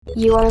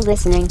You are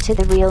listening to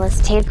the Real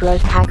Estate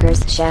Growth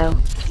Hackers Show.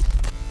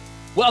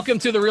 Welcome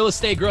to the Real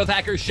Estate Growth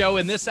Hackers Show.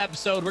 In this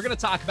episode, we're going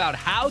to talk about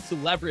how to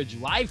leverage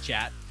live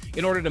chat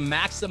in order to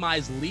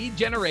maximize lead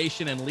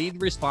generation and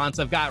lead response.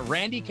 I've got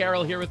Randy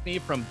Carroll here with me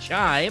from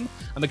Chime.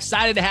 I'm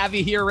excited to have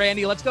you here,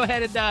 Randy. Let's go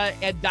ahead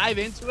and dive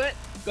into it.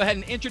 Go ahead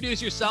and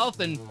introduce yourself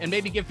and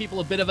maybe give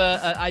people a bit of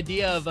an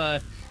idea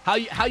of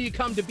how you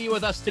come to be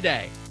with us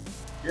today.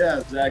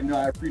 Yeah, Zach, no,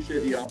 I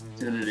appreciate the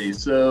opportunity.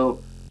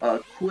 So a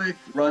quick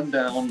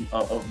rundown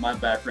of my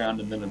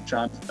background and then of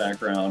Chime's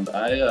background.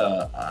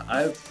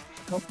 I've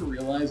come to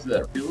realize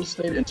that real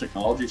estate and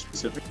technology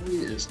specifically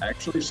is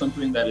actually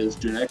something that is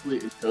genetically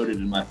encoded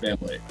in my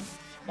family.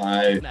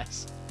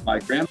 My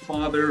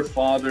grandfather,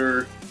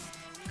 father,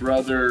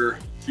 brother,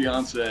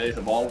 fiance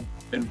have all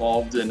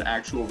involved in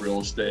actual real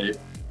estate.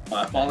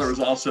 My father was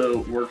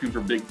also working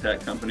for big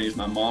tech companies.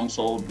 My mom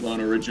sold loan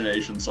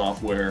origination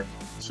software.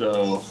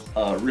 So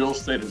real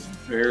estate has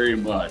very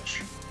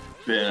much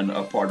been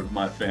a part of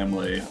my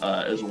family,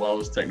 as well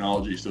as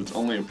technology. So it's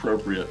only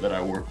appropriate that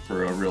I work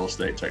for a real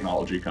estate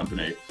technology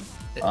company.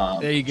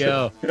 There you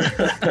go.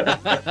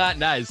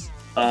 Nice.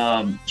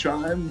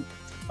 Chime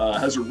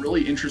has a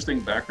really interesting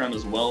background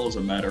as well. As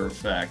a matter of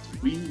fact,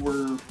 we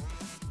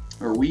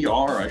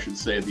are, I should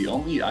say, the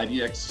only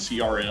IDX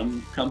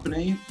CRM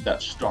company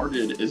that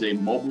started as a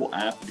mobile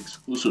app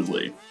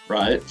exclusively,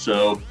 right?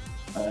 So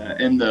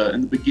in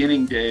the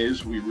beginning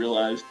days, we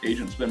realized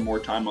agents spend more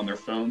time on their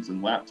phones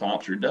and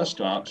laptops or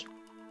desktops.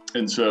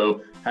 And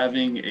so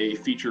having a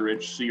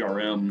feature-rich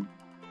CRM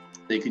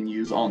they can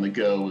use on the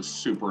go is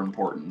super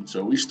important.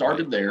 So we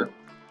started there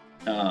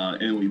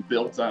and we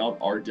built out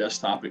our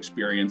desktop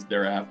experience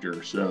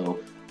thereafter. So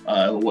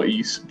what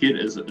you get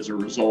as a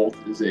result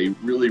is a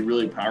really,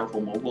 really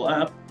powerful mobile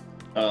app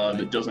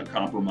that doesn't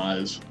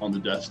compromise on the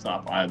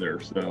desktop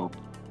either. So.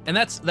 And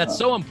that's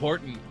so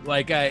important.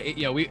 Like,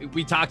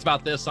 we talked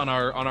about this on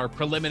our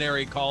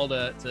preliminary call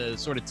to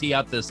sort of tee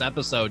up this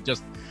episode,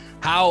 just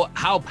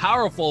how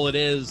powerful it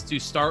is to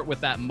start with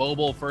that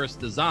mobile first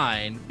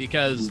design,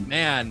 because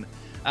man,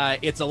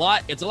 it's a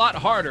lot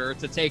harder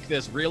to take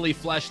this really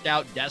fleshed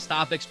out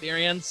desktop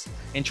experience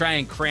and try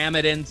and cram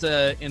it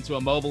into a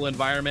mobile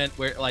environment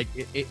where like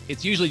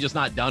it's usually just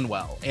not done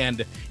well.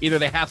 And either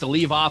they have to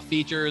leave off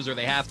features or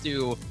they have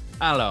to,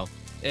 I don't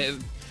know.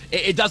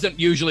 It doesn't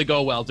usually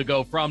go well to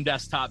go from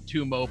desktop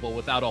to mobile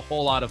without a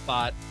whole lot of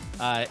thought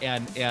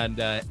and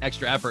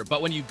extra effort.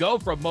 But when you go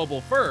from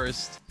mobile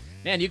first,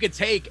 man, you could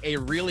take a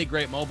really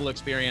great mobile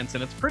experience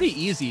and it's pretty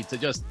easy to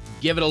just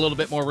give it a little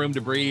bit more room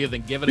to breathe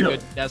and give it a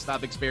good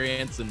desktop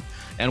experience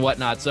and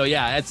whatnot. So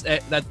yeah,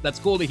 that's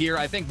cool to hear.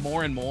 I think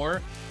more and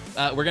more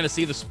we're going to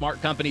see the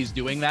smart companies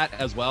doing that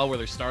as well, where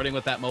they're starting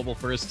with that mobile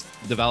first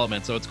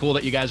development. So it's cool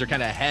that you guys are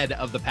kind of ahead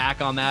of the pack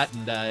on that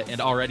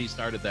and already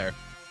started there.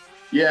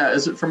 Yeah,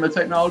 from a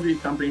technology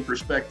company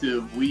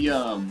perspective, we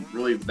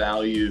really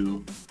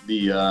value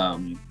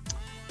the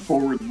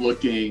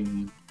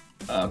forward-looking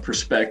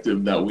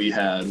perspective that we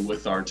had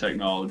with our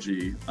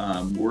technology.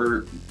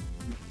 We're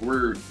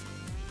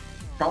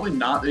probably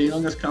not the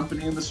youngest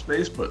company in the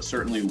space, but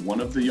certainly one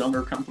of the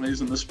younger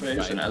companies in the space.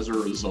 Right. And as a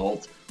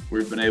result,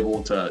 we've been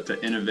able to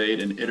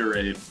innovate and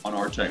iterate on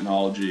our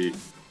technology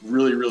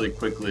really, really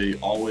quickly,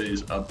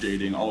 always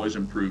updating, always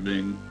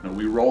improving.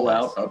 We roll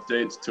out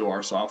updates to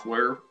our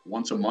software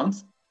once a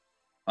month,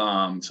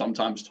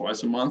 sometimes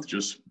twice a month,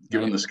 just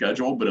given the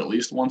schedule, but at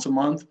least once a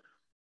month.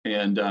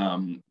 And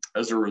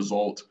as a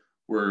result,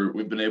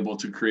 we've been able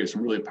to create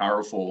some really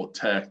powerful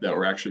tech that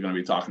we're actually going to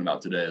be talking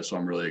about today. So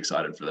I'm really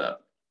excited for that.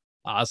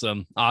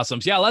 Awesome. So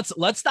yeah,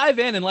 let's dive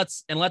in and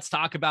let's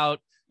talk about,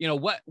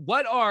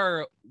 what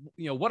are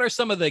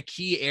some of the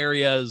key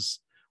areas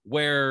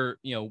where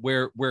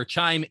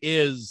Chime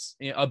is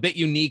a bit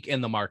unique in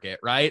the market,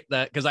 right?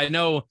 Because I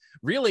know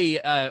really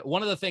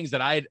one of the things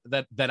that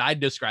I'd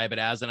describe it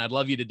as, and I'd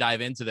love you to dive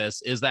into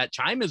this, is that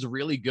Chime is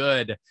really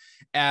good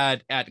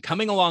at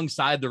coming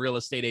alongside the real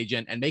estate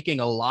agent and making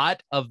a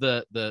lot of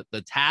the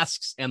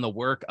tasks and the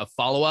work of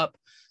follow-up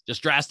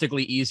just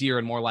drastically easier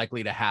and more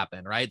likely to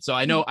happen, right? So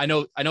I know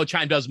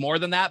Chime does more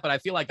than that, but I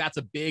feel like that's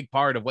a big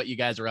part of what you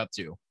guys are up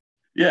to.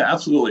 Yeah,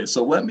 absolutely.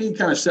 So let me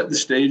kind of set the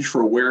stage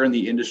for where in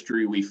the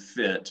industry we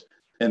fit,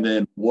 and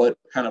then what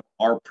kind of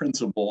our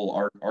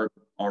principle,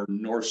 our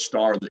North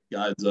Star that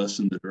guides us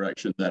in the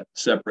direction that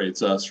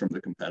separates us from the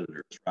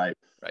competitors, right?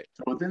 Right.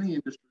 So within the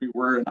industry,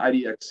 we're an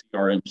IDX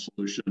CRM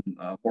solution,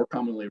 more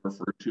commonly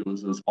referred to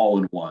as those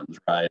all-in-ones,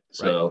 right?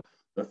 So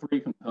the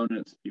three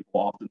components people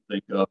often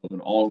think of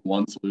an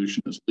all-in-one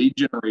solution is lead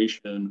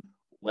generation,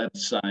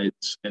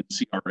 websites, and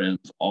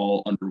CRMs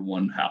all under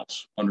one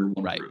house, under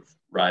one roof,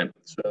 right?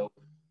 So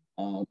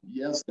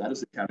yes, that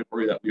is the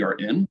category that we are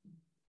in.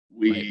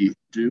 We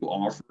do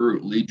offer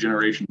lead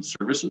generation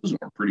services, and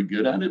we're pretty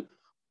good at it.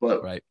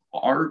 But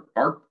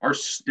our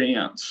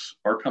stance,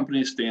 our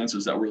company's stance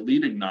is that we're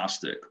lead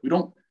agnostic. We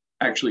don't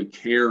actually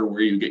care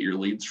where you get your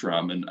leads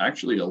from. And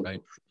actually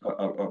a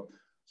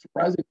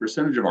surprising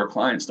percentage of our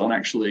clients don't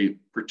actually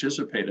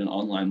participate in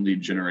online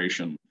lead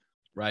generation.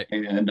 Right.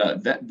 And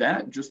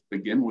that just to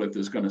begin with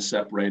is going to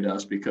separate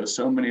us because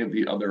so many of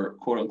the other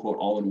quote unquote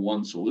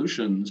all-in-one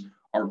solutions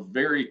are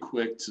very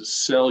quick to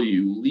sell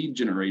you lead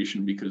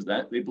generation because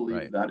that they believe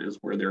Right. that is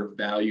where their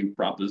value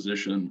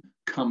proposition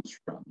comes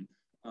from,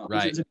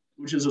 Right.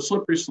 which is a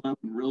slippery slope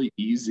and really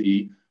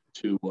easy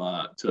to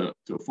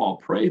fall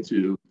prey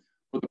to.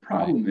 But the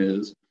problem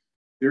is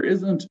there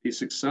isn't a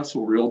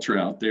successful realtor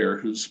out there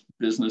whose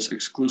business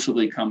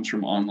exclusively comes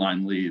from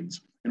online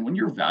leads. And when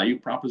your value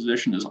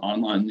proposition is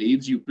online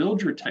leads, you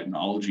build your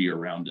technology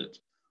around it.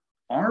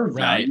 Our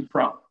Right.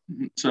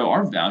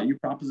 our value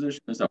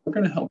proposition is that we're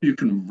going to help you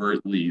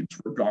convert leads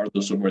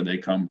regardless of where they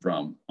come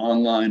from,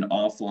 online,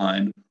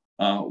 offline,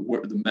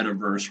 the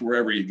metaverse,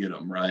 wherever you get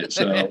them, right?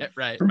 So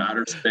Right. from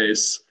outer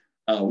space,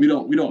 we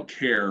don't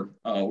care.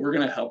 We're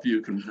going to help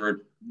you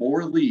convert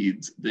more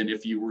leads than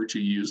if you were to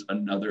use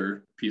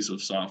another piece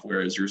of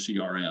software as your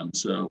CRM.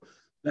 So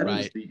that is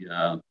Right.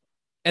 the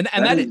And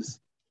that is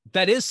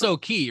that is so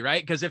key,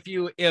 right? Because if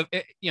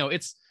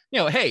it's,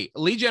 hey,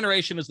 lead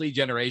generation is lead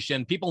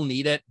generation. People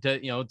need it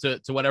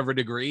to whatever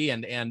degree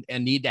and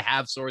need to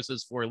have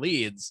sources for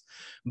leads.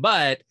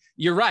 But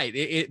you're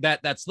right.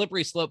 That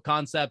slippery slope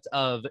concept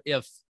of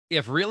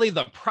if really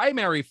the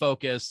primary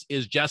focus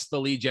is just the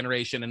lead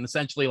generation and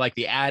essentially like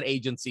the ad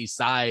agency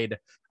side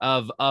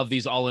of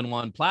these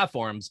all-in-one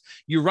platforms,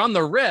 you run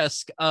the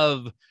risk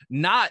of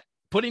not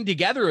putting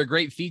together a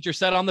great feature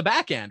set on the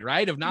back end,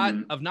 right? Of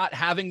not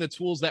having the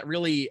tools that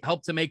really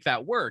help to make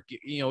that work.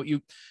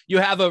 You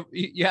have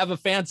a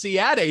fancy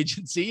ad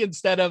agency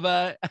instead of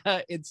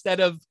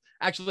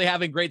actually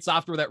having great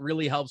software that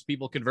really helps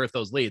people convert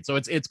those leads. So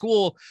it's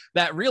cool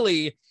that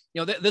really,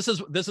 this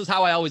is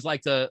how I always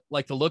like to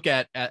look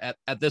at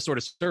this sort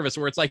of service,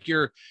 where it's like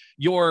you're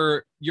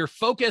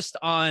focused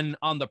on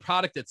the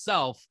product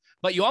itself,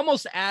 but you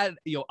almost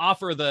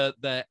offer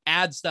the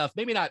ad stuff,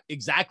 maybe not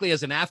exactly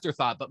as an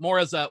afterthought, but more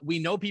as we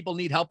know people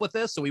need help with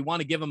this, so we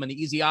want to give them an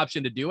easy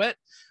option to do it.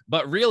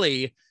 But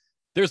really,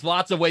 there's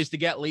lots of ways to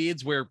get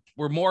leads. We're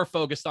more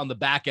focused on the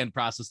back end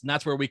process, and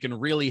that's where we can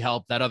really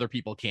help that other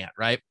people can't,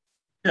 right?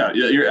 Yeah,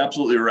 you're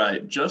absolutely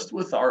right. Just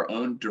with our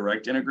own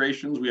direct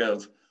integrations, we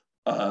have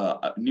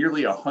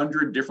nearly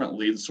 100 different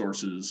lead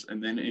sources.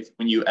 And then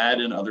when you add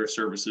in other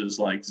services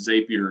like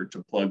Zapier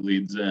to plug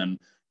leads in,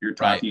 you're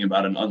talking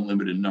about an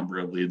unlimited number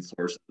of lead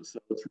sources. So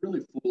it's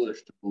really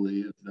foolish to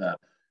believe that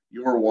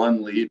your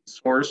one lead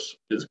source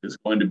is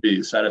going to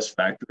be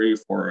satisfactory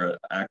for an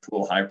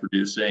actual high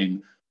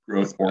producing,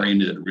 growth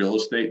oriented real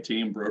estate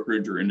team,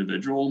 brokerage, or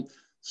individual.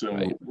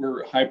 So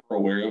we're hyper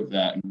aware of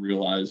that and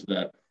realize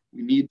that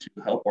we need to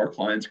help our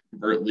clients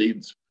convert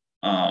leads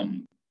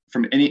from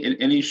in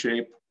any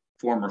shape,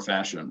 form, or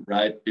fashion,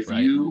 right? If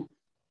you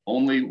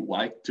only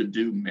like to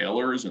do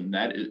mailers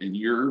and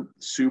you're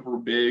super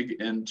big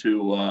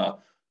into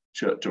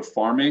to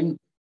farming,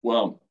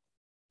 well,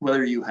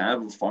 whether you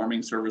have a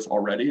farming service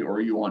already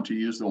or you want to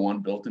use the one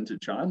built into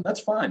Chime, that's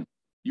fine.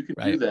 You can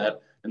do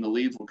that, and the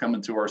leads will come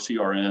into our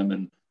CRM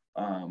and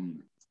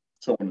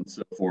so on and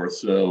so forth.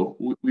 So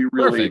we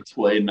really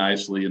play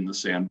nicely in the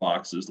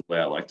sandbox, is the way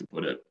I like to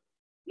put it.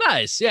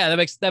 Nice. Yeah, that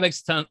makes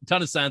a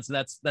ton of sense.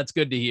 That's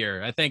good to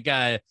hear. I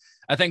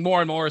think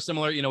more and more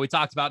similar, we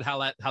talked about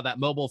how that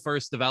mobile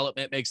first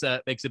development makes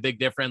a big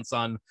difference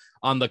on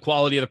the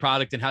quality of the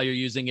product and how you're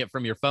using it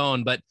from your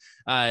phone. But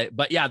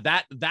yeah,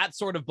 that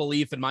sort of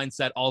belief and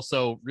mindset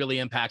also really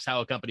impacts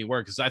how a company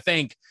works. So I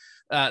think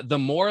the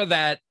more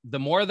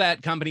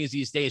that companies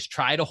these days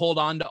try to hold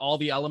on to all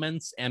the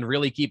elements and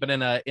really keep it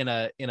in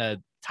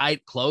a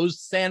tight, closed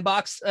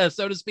sandbox,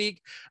 so to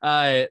speak,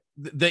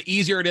 the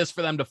easier it is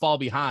for them to fall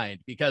behind,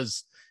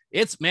 because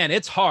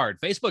it's hard.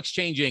 Facebook's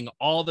changing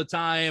all the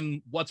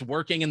time. What's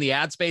working in the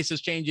ad space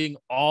is changing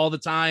all the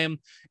time.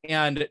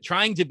 And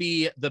trying to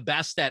be the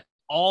best at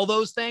all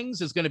those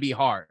things is going to be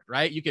hard,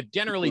 right? You could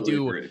generally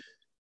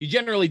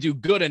do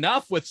good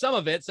enough with some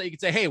of it. So you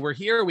could say, hey, we're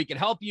here, we can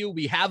help you,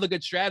 we have a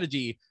good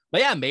strategy. But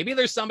yeah, maybe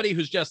there's somebody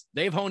who's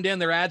they've honed in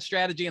their ad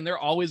strategy and they're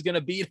always going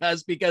to beat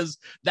us because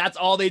that's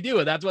all they do.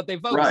 And that's what they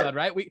focus on,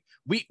 right?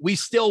 We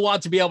still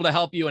want to be able to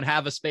help you and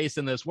have a space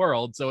in this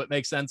world. So it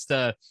makes sense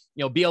to,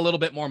 be a little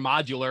bit more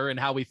modular in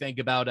how we think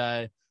about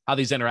how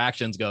these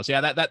interactions go. So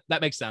yeah,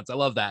 that makes sense. I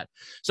love that.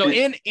 So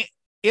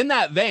in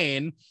that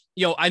vein,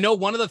 I know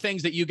one of the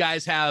things that you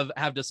guys have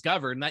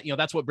discovered, and that,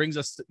 that's what brings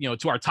us,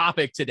 to our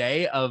topic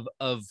today of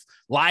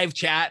live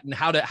chat and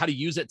how to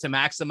use it to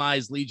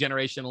maximize lead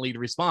generation and lead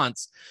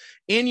response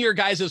in your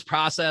guys'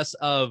 process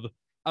of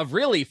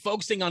really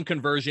focusing on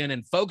conversion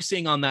and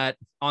focusing on that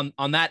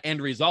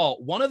end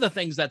result. One of the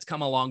things that's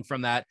come along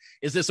from that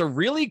is this a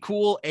really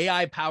cool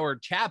AI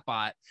powered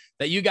chatbot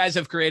that you guys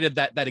have created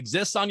that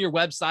exists on your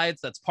websites.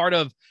 That's part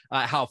of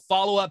how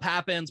follow-up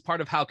happens,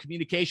 part of how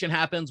communication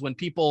happens when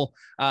people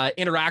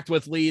interact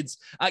with leads.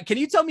 Can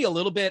you tell me a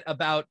little bit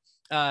about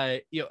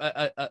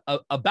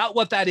about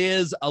what that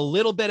is, a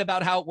little bit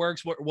about how it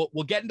works?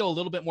 We'll get into a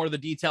little bit more of the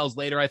details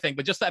later, I think,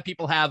 but just that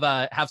people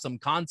have some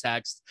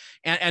context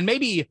and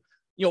maybe,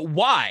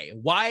 why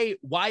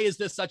is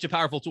this such a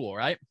powerful tool,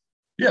 right?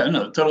 Yeah,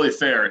 no, totally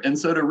fair. And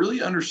so to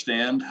really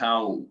understand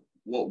how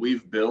what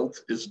we've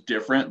built is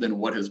different than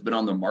what has been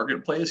on the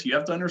marketplace, you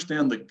have to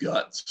understand the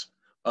guts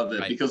of it,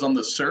 Right. because on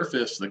the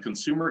surface, the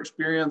consumer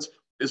experience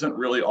isn't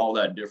really all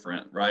that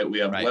different, right? We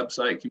have Right.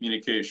 website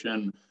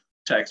communication,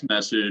 text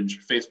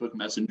message, Facebook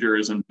Messenger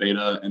is in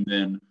beta, and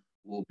then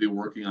we'll be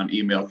working on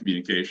email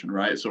communication,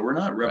 right? So we're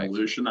not Right.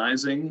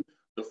 revolutionizing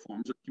the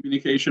forms of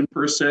communication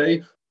per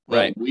se,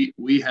 but Right.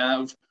 we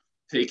have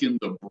taken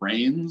the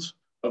brains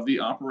of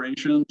the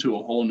operation to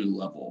a whole new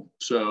level.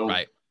 So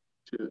Right.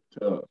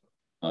 to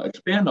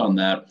expand on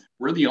that,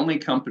 we're the only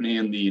company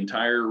in the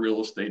entire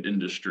real estate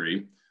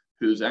industry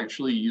who's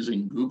actually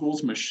using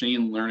Google's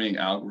machine learning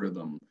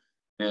algorithm.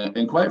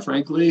 And quite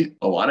frankly,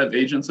 a lot of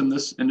agents in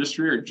this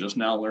industry are just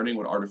now learning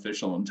what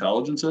artificial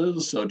intelligence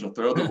is. So to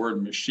throw the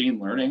word machine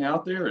learning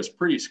out there is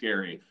pretty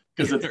scary,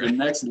 because it's the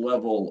next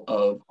level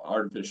of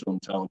artificial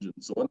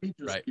intelligence. So let me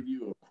just Right. give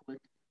you a quick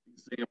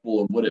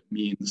example of what it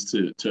means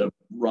to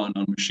run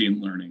on machine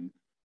learning.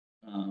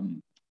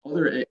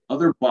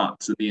 Other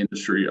bots in the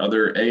industry,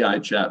 other AI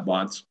chat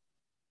bots,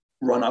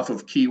 run off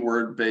of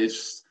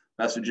keyword-based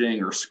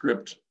messaging or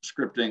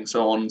scripting,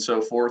 so on and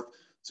so forth.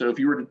 So if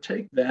you were to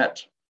take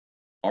that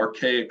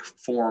archaic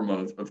form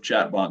of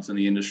chatbots in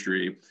the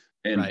industry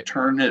and Right.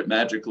 turn it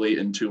magically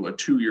into a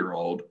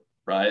 2-year-old,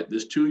 right?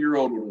 This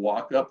 2-year-old would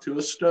walk up to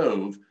a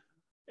stove,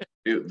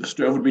 the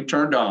stove would be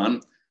turned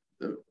on,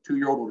 the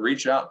 2-year-old would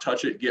reach out,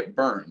 touch it, get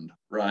burned,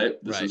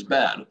 right? This Right. is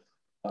bad.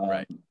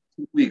 Right.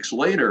 2 weeks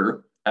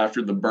later,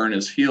 after the burn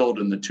is healed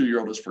and the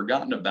 2-year-old has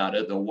forgotten about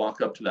it, they'll walk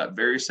up to that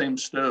very same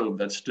stove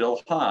that's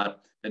still hot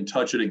and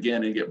touch it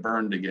again and get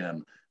burned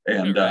again.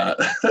 And Right.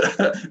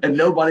 and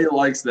nobody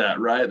likes that,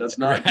 right? That's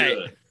not Right.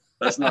 good.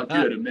 That's not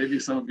good. And maybe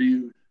some of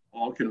you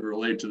all can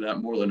relate to that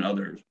more than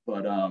others.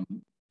 But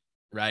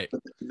Right.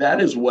 that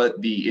is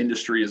what the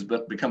industry has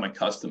become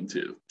accustomed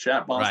to.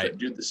 Chatbots Right. that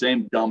do the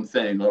same dumb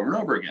thing over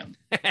and over again.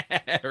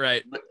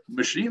 Right. But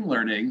machine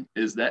learning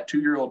is that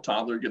 2-year-old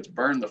toddler gets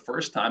burned the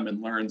first time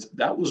and learns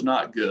that was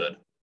not good.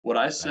 What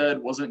I said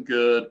wasn't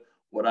good.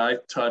 What I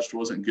touched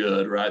wasn't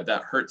good, right?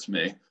 That hurts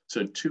me.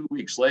 So 2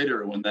 weeks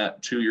later, when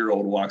that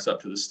 2-year-old walks up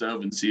to the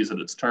stove and sees that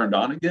it's turned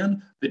on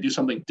again, they do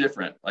something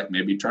different, like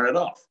maybe turn it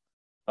off.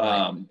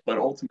 Right. But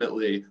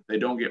ultimately, they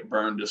don't get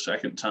burned a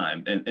second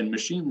time. And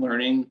machine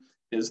learning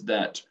is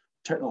that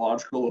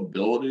technological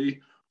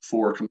ability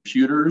for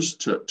computers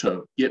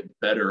to get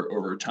better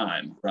over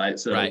time, right?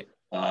 So Right.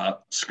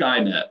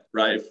 Skynet,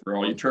 right, for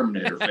all you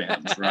Terminator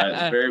fans,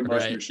 right? Very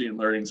much Right. machine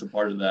learning is a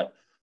part of that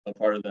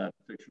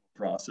fictional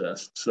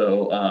process.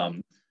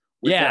 So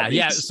with Yeah. that being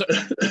Yeah. So,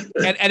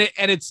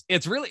 and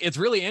it's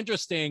really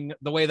interesting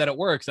the way that it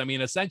works. I mean,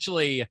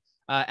 essentially,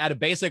 at a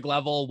basic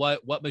level,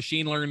 what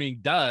machine learning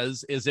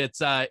does is it's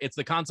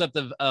the concept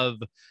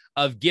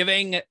of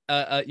giving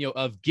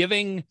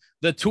giving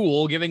the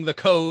tool, giving the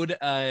code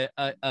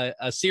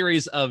a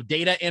series of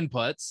data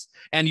inputs,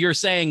 and you're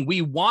saying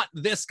we want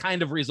this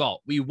kind of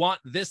result, we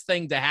want this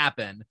thing to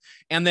happen,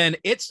 and then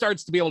it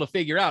starts to be able to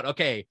figure out,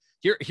 okay,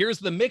 here's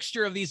the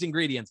mixture of these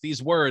ingredients,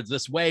 these words,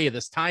 this way,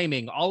 this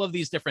timing, all of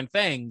these different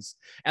things.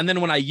 And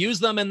then when I use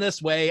them in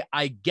this way,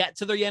 I get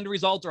to the end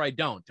result or I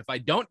don't. If I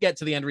don't get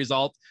to the end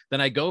result, then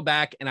I go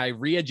back and I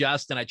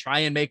readjust and I try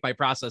and make my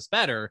process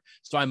better.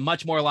 So I'm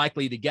much more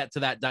likely to get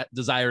to that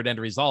desired end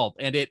result.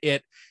 And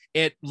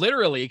it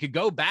literally could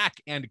go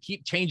back and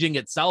keep changing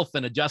itself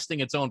and adjusting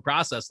its own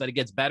process, that it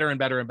gets better and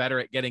better and better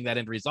at getting that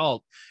end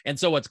result. And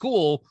so what's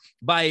cool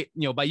by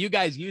you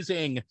guys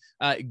using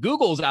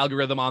Google's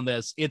algorithm on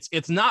this,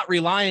 it's not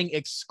relying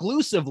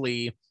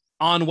exclusively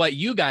on what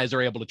you guys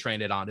are able to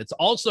train it on. It's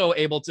also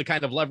able to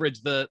kind of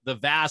leverage the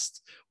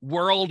vast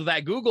world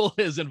that Google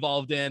is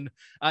involved in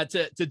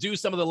to do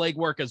some of the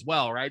legwork as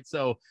well, right?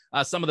 So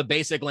some of the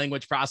basic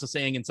language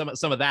processing and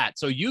some of that.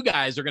 So you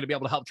guys are going to be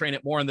able to help train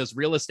it more in this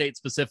real estate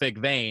specific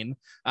vein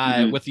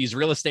with these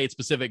real estate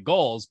specific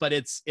goals. But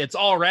it's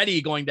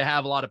already going to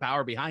have a lot of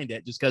power behind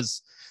it, just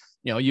because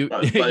by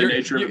the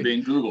nature of it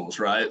being Google's,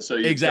 right? So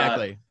you've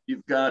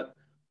got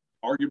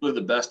arguably the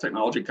best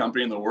technology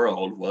company in the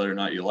world, whether or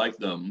not you like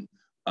them,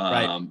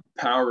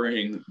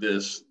 powering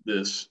this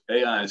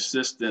AI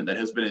assistant that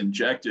has been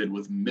injected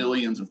with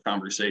millions of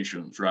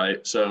conversations,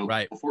 right? So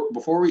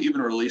before we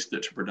even released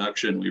it to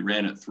production, we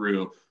ran it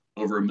through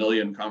over 1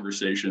 million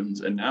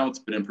conversations, and now it's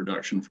been in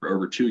production for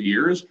over 2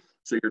 years.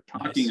 So you're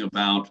talking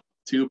about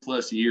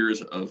 2+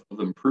 years of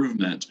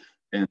improvement,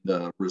 and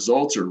the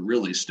results are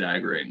really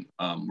staggering.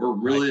 We're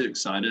really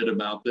excited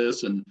about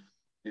this, and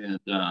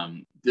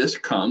this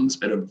comes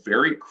at a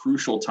very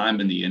crucial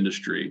time in the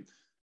industry.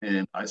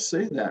 And I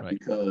say that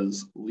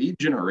because lead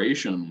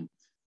generation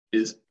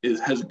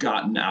has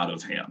gotten out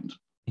of hand.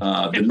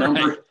 The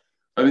number,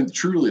 I mean,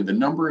 truly, the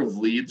number of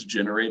leads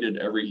generated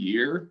every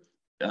year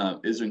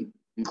is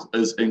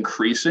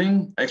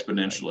increasing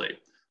exponentially.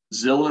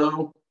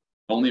 Zillow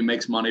only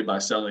makes money by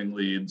selling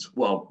leads.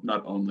 Well,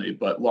 not only,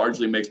 but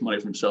largely makes money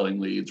from selling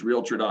leads.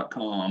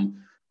 Realtor.com,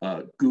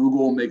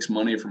 Google makes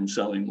money from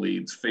selling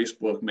leads.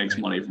 Facebook makes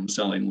money from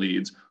selling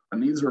leads.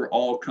 And these are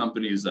all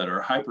companies that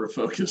are hyper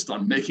focused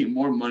on making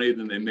more money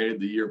than they made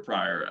the year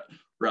prior,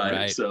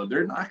 right? So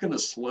they're not going to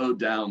slow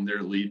down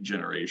their lead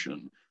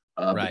generation.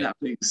 But that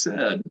being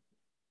said,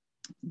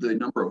 the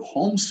number of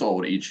homes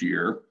sold each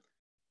year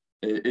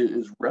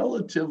is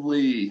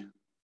relatively,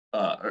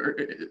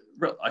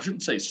 I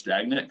shouldn't say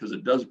stagnant because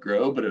it does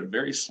grow, but at a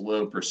very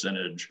slow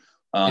percentage.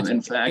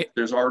 In fact,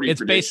 there's already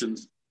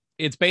predictions.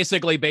 It's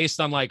basically based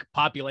on like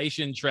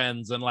population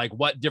trends and like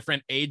what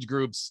different age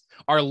groups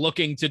are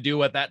looking to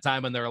do at that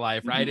time in their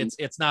life, right?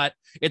 It's not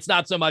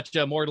so much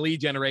more lead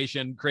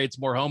generation creates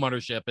more home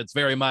ownership. It's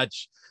very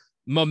much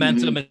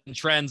momentum and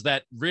trends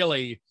that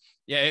really,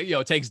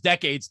 takes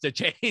decades to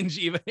change,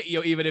 even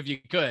if you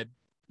could.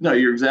 No,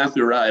 you're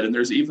exactly right. And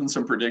there's even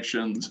some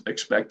predictions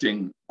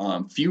expecting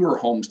fewer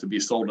homes to be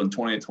sold in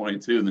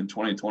 2022 than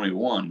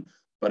 2021.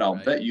 But I'll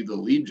bet you the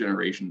lead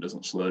generation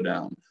doesn't slow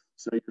down.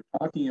 So you're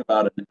talking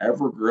about an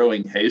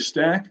ever-growing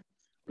haystack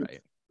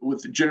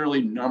with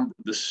generally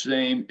the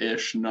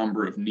same-ish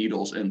number of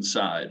needles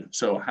inside.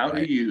 So how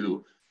do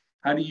you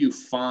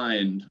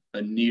find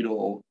a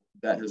needle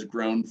that has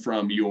grown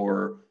from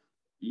your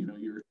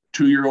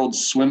 2-year-old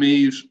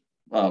swimmy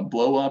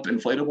blow-up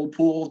inflatable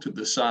pool to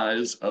the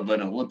size of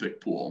an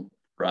Olympic pool,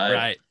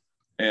 right?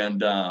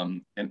 And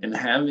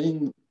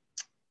having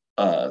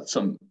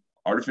some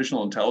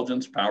artificial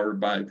intelligence powered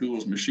by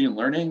Google's machine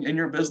learning in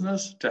your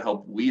business to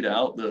help weed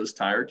out those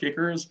tire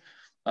kickers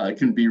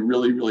can be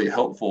really, really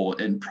helpful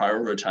in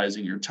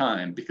prioritizing your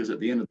time, because at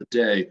the end of the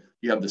day,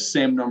 you have the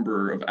same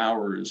number of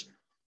hours,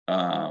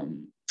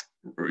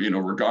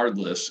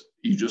 regardless.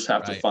 You just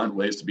have to find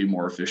ways to be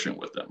more efficient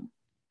with them.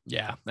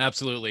 Yeah,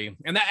 absolutely.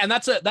 And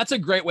that's a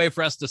great way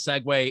for us to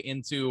segue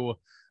into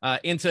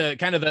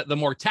kind of the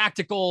more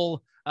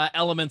tactical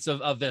elements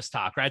of this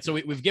talk, right? So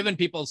we've given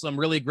people some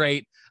really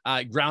great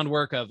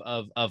groundwork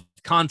of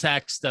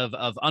context,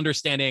 of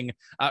understanding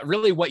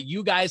really what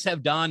you guys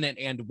have done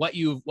and what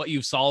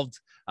you've solved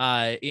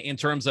in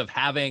terms of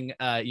having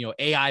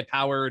AI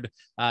powered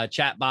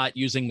chatbot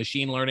using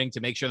machine learning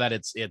to make sure that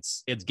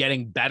it's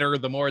getting better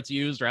the more it's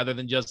used, rather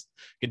than just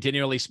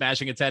continually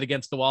smashing its head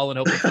against the wall and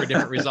hoping for a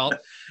different result.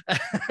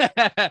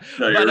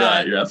 No, you're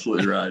right. You're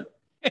absolutely right.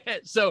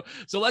 So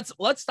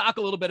let's talk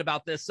a little bit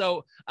about this.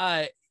 So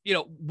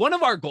one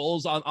of our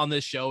goals on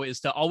this show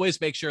is to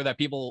always make sure that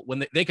people,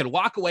 when they can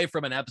walk away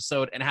from an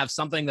episode and have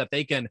something that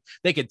they can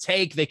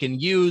take, they can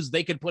use,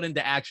 they can put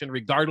into action,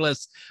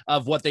 regardless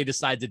of what they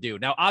decide to do.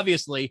 Now,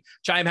 obviously,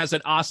 Chime has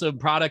an awesome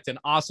product, an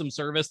awesome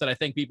service that I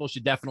think people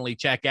should definitely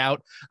check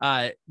out.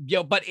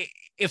 But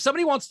if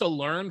somebody wants to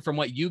learn from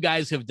what you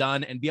guys have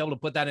done and be able to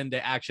put that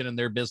into action in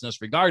their business,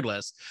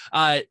 regardless,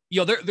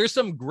 there's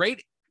some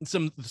great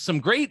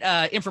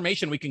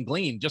information we can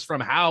glean just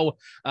from how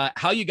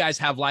you guys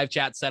have live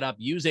chat set up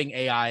using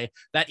AI,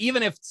 that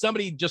even if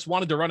somebody just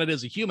wanted to run it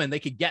as a human, they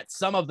could get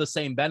some of the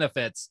same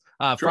benefits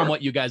from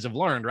what you guys have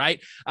learned, right?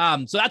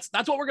 So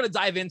that's what we're going to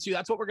dive into.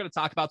 That's what we're going to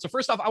talk about. So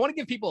first off, I want to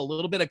give people a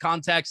little bit of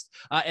context,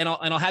 and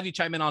I'll have you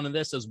chime in on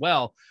this as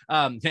well.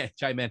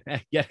 Chime in.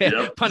 Yeah.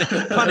 Yep.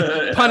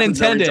 Pun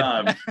intended.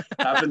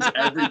 Happens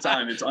every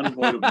time. It's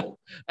unavoidable.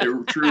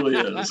 It truly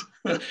is.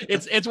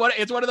 It's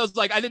one of those,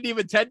 like, I didn't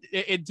even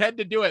intend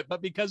to do it,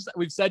 but because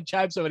we've said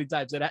Chime so many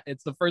times,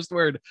 it's the first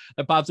word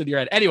that pops into your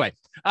head. Anyway,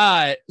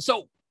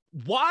 so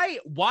why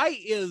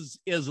is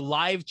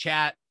live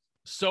chat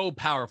so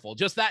powerful?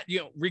 Just that,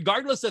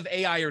 regardless of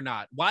AI or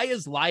not, why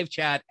is live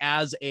chat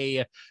as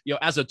a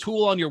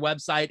tool on your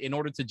website in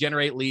order to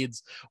generate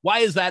leads, why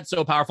is that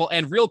so powerful?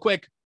 And real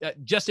quick,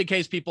 just in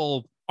case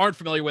people aren't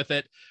familiar with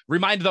it,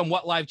 remind them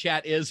what live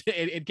chat is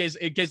in case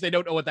they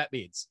don't know what that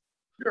means.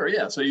 Sure,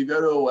 yeah. So you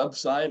go to a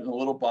website and a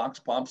little box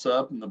pops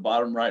up in the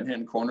bottom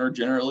right-hand corner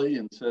generally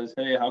and says,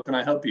 hey, how can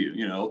I help you?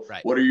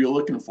 What are you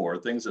looking for?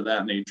 Things of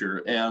that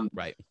nature. And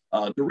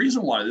the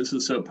reason why this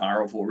is so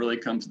powerful really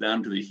comes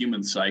down to the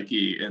human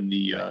psyche and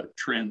the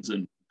trends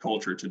in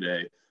culture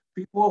today.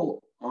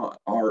 People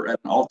are at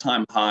an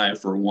all-time high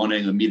for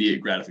wanting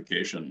immediate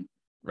gratification.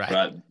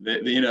 Right.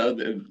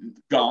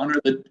 Gone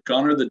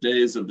are the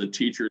days of the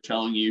teacher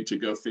telling you to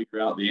go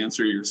figure out the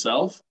answer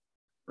yourself.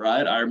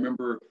 Right. I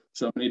remember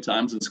so many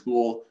times in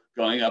school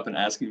going up and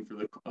asking for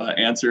the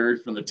answer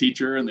from the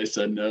teacher, and they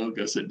said, no,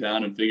 go sit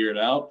down and figure it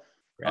out.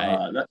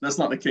 Right. That's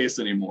not the case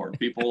anymore.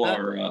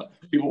 People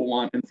people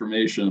want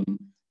information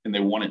and they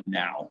want it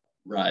now.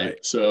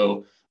 Right.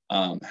 So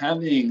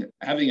having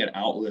an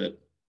outlet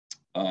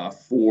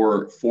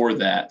for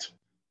that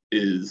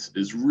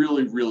is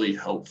really, really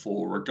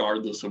helpful,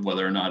 regardless of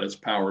whether or not it's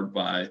powered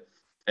by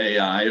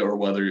AI or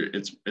whether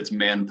it's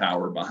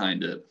manpower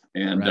behind it.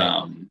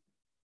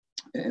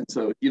 And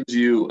so it gives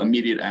you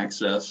immediate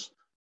access,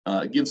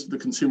 gives the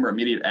consumer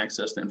immediate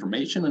access to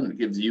information, and it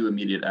gives you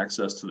immediate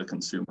access to the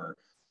consumer.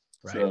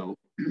 Right.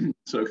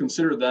 So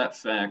consider that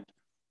fact.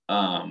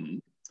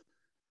 And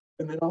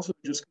then also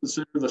just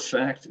consider the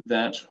fact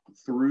that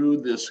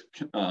through this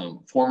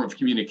form of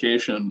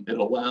communication, it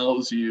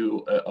allows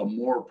you a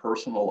more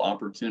personal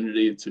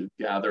opportunity to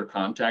gather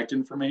contact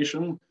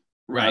information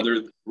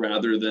rather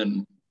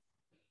than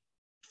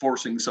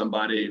forcing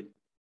somebody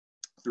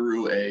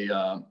through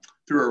a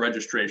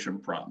registration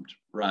prompt,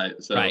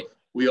 right? So Right.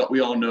 we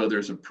all know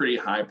there's a pretty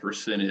high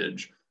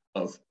percentage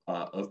of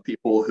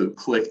people who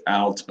click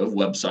out of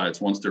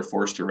websites once they're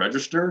forced to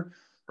register,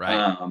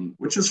 Right.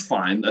 which is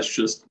fine. That's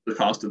just the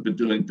cost of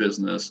doing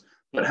business.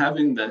 But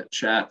having that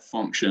chat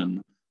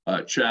function,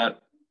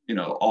 chat,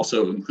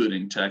 also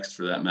including text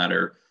for that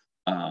matter,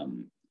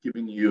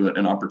 giving you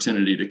an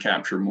opportunity to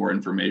capture more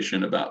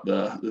information about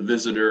the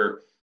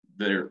visitor,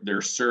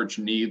 their search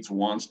needs,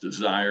 wants,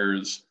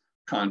 desires,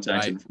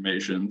 contact Right.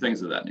 information,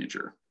 things of that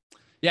nature.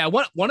 Yeah,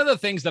 one of the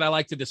things that I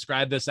like to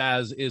describe this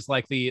as is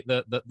like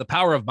the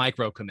power of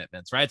micro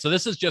commitments, right? So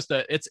this is just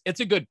it's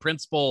a good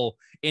principle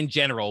in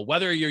general,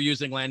 whether you're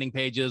using landing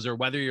pages or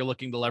whether you're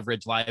looking to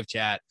leverage live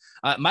chat.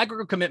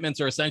 Micro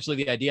commitments are essentially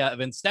the idea of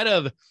instead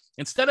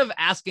of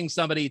asking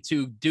somebody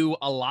to do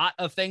a lot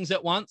of things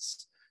at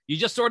once, you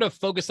just sort of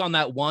focus on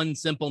that one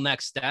simple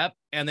next step,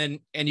 and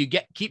you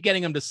keep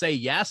getting them to say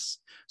yes.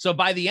 So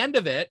by the end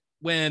of it,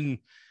 when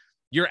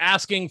you're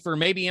asking for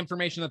maybe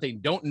information that they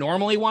don't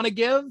normally want to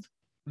give,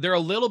 they're a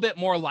little bit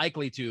more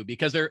likely to,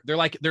 because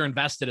they're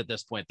invested at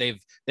this point.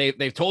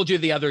 They've told you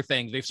the other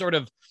things.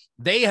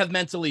 They have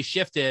mentally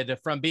shifted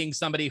from being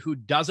somebody who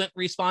doesn't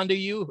respond to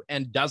you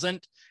and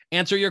doesn't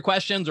answer your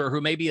questions, or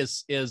who maybe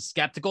is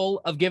skeptical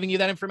of giving you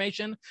that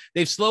information.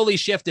 They've slowly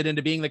shifted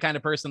into being the kind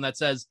of person that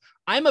says,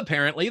 I'm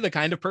apparently the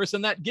kind of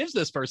person that gives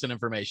this person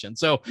information.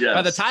 So Yes.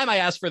 By the time I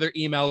ask for their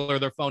email or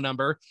their phone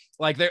number,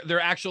 like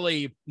they're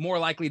actually more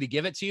likely to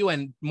give it to you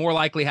and more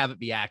likely have it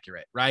be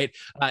accurate. Right.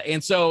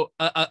 And so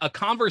a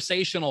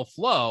conversational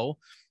flow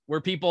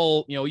where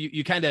people,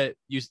 you kind of,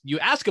 you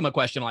ask them a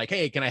question like,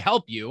 hey, can I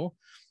help you?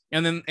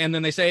 And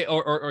then they say,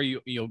 or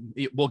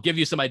we'll give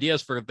you some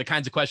ideas for the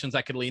kinds of questions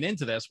that could lean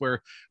into this,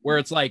 where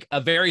it's like a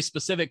very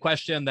specific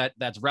question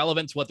that's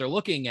relevant to what they're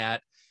looking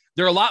at.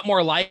 They're a lot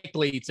more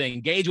likely to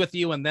engage with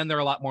you, and then they're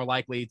a lot more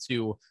likely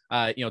to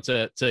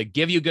to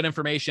give you good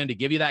information, to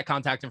give you that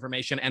contact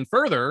information. And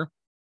further,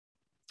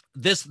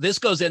 this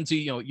goes into,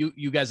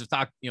 you guys have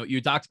talked,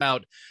 you talked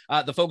about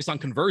the focus on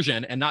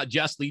conversion and not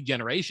just lead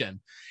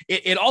generation.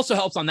 It also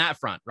helps on that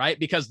front, right?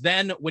 Because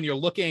then when you're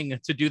looking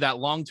to do that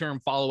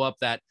long-term follow-up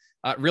that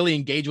really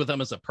engage with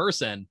them as a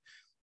person,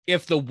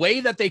 if the way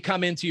that they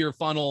come into your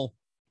funnel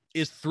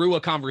is through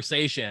a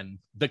conversation,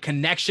 the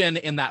connection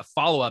in that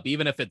follow-up,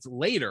 even if it's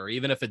later,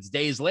 even if it's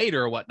days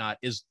later or whatnot,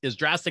 is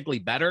drastically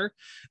better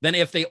than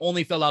if they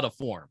only fill out a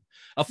form.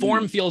 A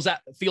form feels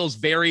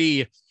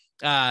very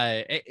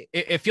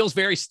it feels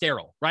very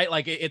sterile, right?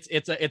 Like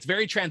it's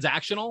very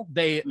transactional.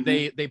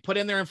 They put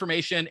in their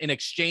information in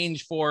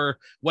exchange for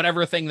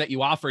whatever thing that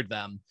you offered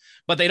them,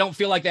 but they don't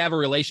feel like they have a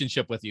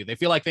relationship with you. They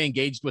feel like they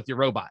engaged with your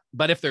robot.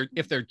 But if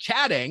they're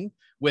chatting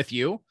with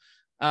you,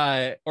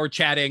 or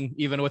chatting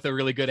even with a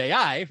really good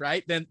AI,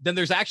 right? Then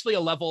there's actually a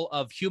level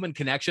of human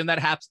connection that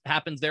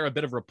happens there, a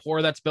bit of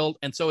rapport that's built.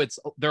 And so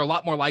they're a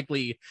lot more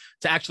likely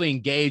to actually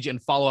engage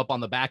and follow up on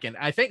the back end.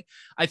 I think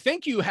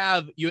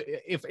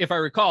if I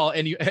recall,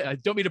 and I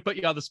don't mean to put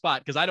you on the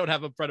spot because I don't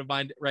have a front of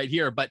mind right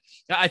here, but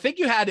I think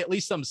you had at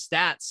least some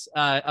stats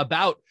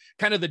about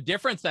kind of the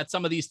difference that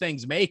some of these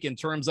things make in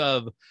terms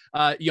of,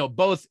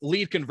 both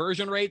lead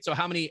conversion rate. So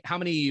how many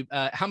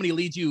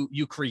leads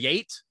you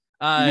create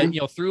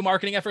through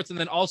marketing efforts, and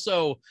then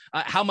also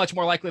how much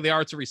more likely they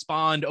are to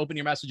respond, open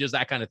your messages,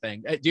 that kind of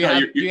thing. Do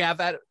you have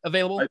that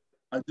available?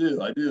 I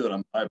do,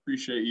 and I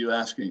appreciate you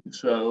asking.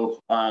 So,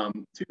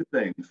 two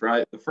things,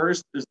 right? The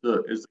first is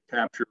the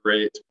capture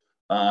rate,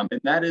 and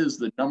that is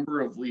the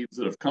number of leads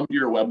that have come to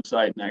your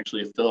website and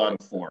actually fill out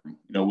a form.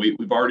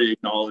 We've already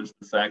acknowledged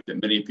the fact that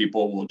many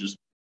people will just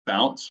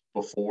bounce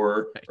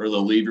before, or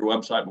they'll leave your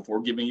website before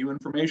giving you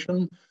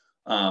information.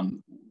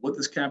 What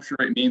this capture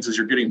rate means is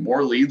you're getting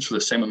more leads for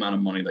the same amount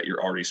of money that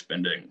you're already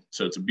spending.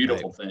 So it's a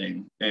beautiful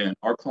thing. And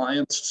our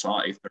clients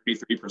saw a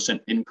 33%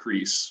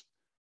 increase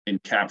in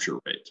capture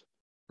rate.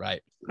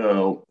 Right.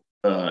 So,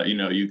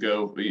 you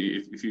go,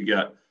 if you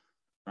got,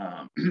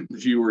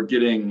 if you were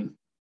getting,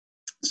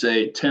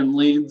 say, 10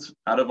 leads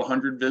out of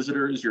 100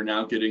 visitors, you're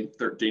now getting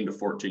 13 to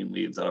 14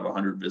 leads out of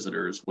 100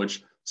 visitors,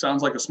 which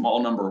sounds like a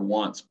small number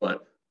once,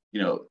 but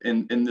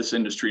in this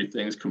industry,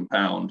 things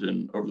compound,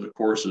 and over the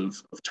course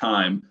of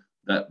time,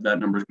 that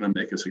number is going to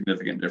make a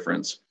significant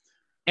difference.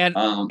 And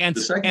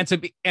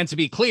to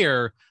be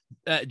clear,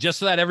 just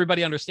so that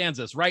everybody understands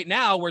this, right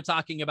now we're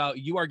talking about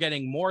you are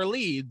getting more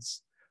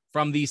leads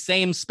from the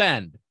same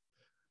spend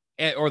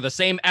or the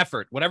same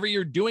effort. Whatever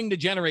you're doing to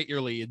generate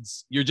your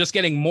leads, you're just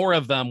getting more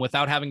of them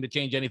without having to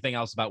change anything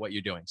else about what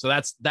you're doing. So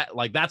that's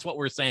what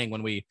we're saying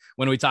when we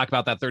talk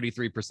about that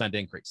 33%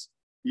 increase.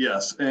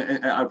 Yes,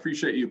 and I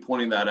appreciate you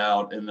pointing that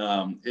out. And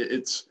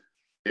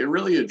it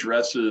really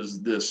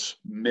addresses this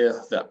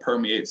myth that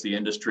permeates the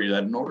industry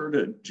that in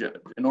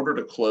order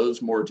to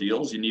close more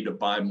deals, you need to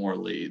buy more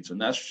leads, and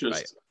that's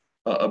just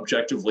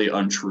objectively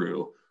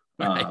untrue.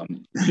 Right.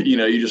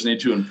 You just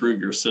need to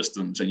improve your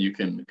systems, and you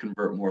can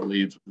convert more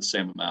leads with the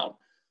same amount.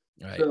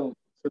 Right. So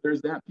So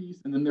there's that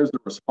piece, and then there's the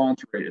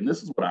response rate, and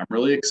this is what I'm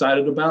really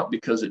excited about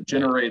because it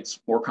generates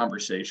more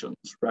conversations,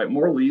 right?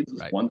 More leads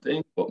is one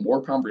thing, but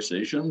more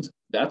conversations,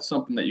 that's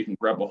something that you can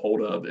grab a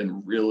hold of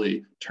and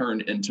really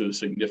turn into a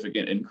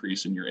significant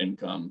increase in your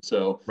income.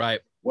 So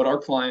what our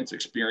clients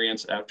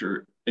experienced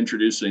after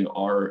introducing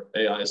our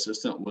AI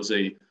assistant was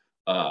a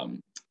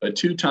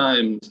 2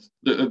 times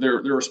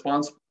their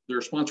response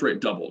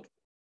rate doubled,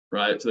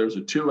 right? So there was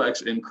a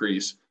 2x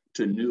increase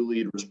to new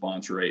lead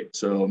response rate.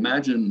 So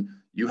imagine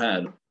you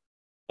had,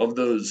 of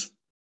those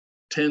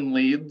 10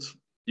 leads,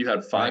 you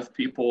had 5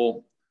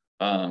 people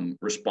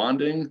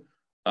responding,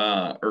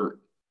 or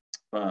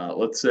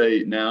let's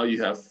say now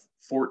you have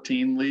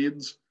 14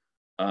 leads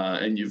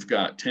and you've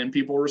got 10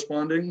 people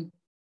responding.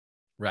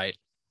 Right.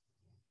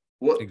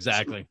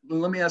 Exactly. So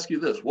let me ask you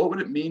this. What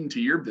would it mean to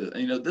your business?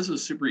 You know, this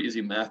is super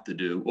easy math to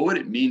do. What would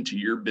it mean to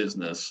your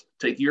business?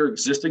 Take your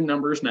existing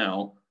numbers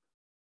now,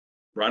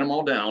 write them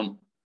all down.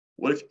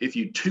 What if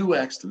you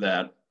 2x'd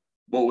that,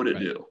 what would it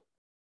do?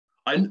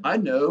 I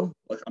know,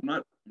 like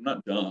I'm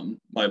not dumb.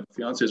 My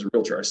fiance is a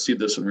realtor. I see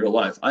this in real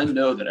life. I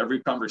know that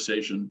every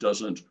conversation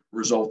doesn't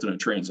result in a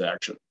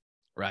transaction.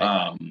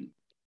 Right.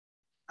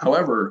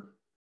 However,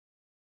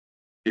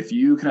 if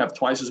you can have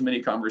twice as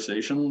many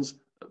conversations,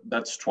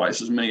 that's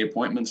twice as many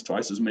appointments,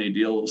 twice as many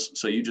deals.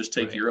 So you just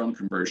take your own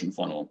conversion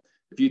funnel.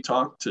 If you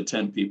talk to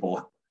 10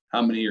 people,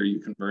 how many are you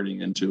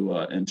converting into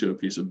a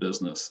piece of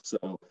business?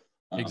 So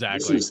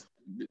exactly.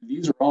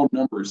 These are all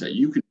numbers that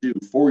you can do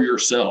for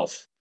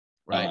yourself.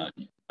 Right.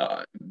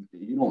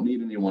 You don't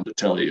need anyone to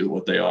tell you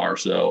what they are.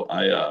 So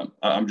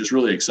I'm just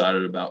really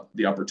excited about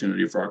the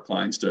opportunity for our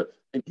clients to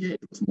engage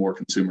with more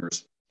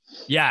consumers.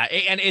 Yeah,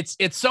 and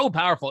it's so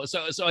powerful.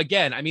 So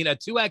again, I mean, a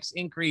 2x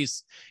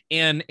increase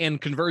in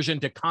conversion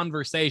to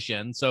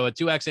conversation. So a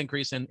 2x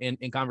increase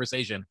in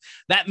conversation.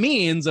 That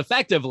means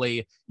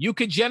effectively you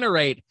could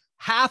generate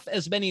half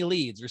as many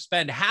leads or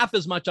spend half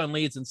as much on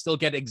leads and still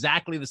get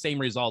exactly the same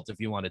results if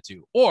you wanted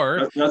to.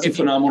 Or that's a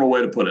phenomenal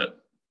way to put it.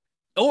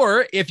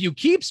 Or if you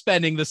keep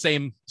spending the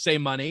same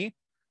money,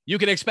 you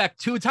can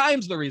expect 2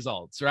 times the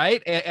results,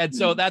 right? And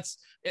so that's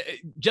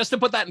just to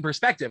put that in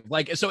perspective.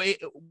 Like, so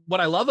what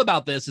I love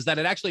about this is that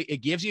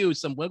it gives you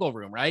some wiggle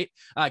room, right?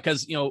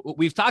 Because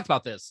we've talked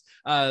about this.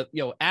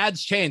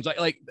 Ads change.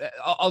 Like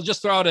I'll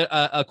just throw out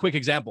a quick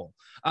example.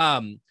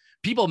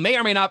 People may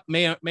or may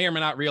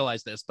not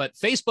realize this, but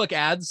Facebook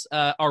ads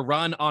are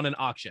run on an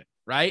auction,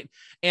 right?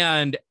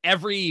 And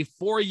every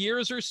 4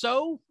 years or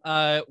so,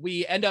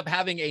 we end up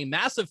having a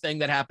massive thing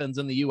that happens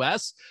in the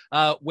US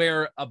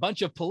where a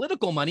bunch of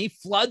political money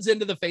floods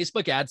into the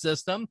Facebook ad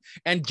system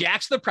and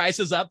jacks the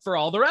prices up for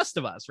all the rest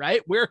of us,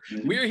 right? We're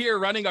here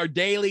running our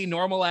daily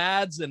normal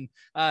ads and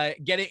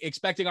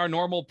expecting our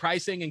normal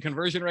pricing and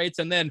conversion rates.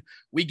 And then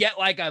we get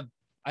like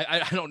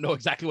I don't know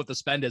exactly what the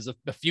spend is,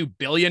 a few $1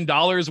 billion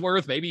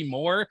worth, maybe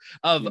more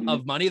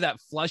of money that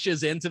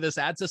flushes into this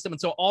ad system.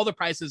 And so all the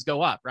prices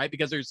go up, right?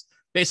 Because there's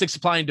basic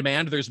supply and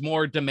demand. There's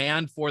more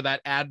demand for that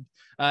ad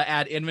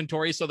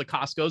inventory. So the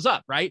cost goes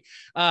up, right?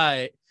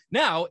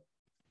 Now,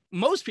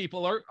 most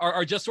people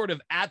are just sort of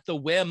at the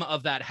whim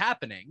of that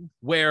happening,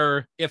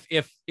 where if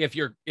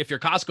your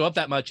costs go up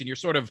that much and you're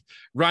sort of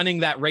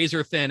running that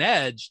razor thin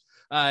edge,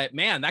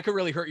 man, that could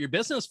really hurt your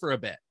business for a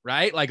bit,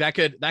 right? Like that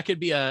could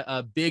be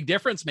a big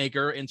difference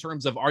maker in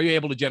terms of, are you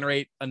able to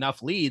generate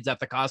enough leads at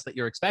the cost that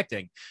you're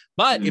expecting?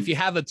 But if you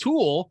have a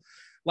tool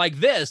like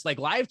this, like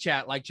live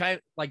chat, like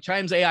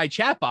Chime's AI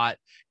chatbot,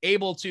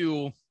 able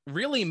to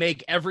really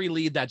make every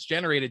lead that's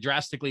generated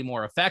drastically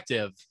more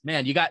effective,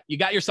 man, you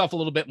got yourself a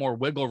little bit more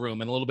wiggle room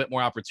and a little bit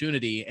more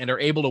opportunity, and are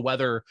able to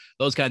weather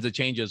those kinds of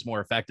changes more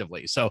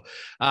effectively. So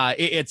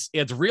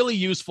it's really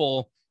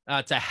useful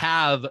to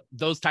have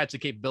those types of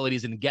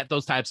capabilities and get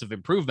those types of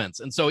improvements.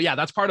 And so, yeah,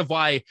 that's part of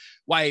why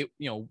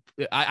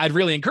I'd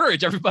really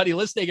encourage everybody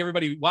listening,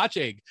 everybody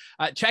watching,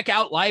 check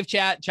out live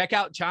chat, check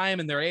out Chime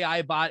and their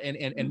AI bot,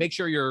 and make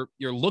sure you're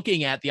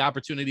looking at the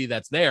opportunity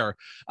that's there.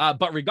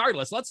 But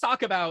regardless, let's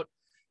talk about,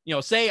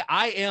 say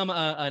I am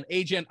an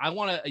agent. I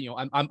want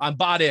to, I'm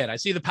bought in. I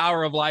see the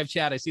power of live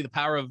chat. I see the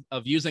power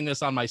of using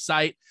this on my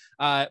site,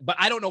 but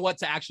I don't know what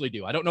to actually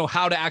do. I don't know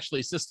how to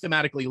actually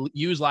systematically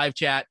use live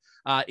chat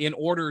in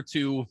order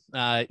to,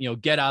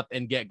 get up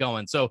and get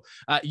going. So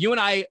you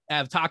and I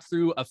have talked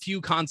through a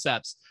few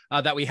concepts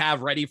that we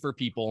have ready for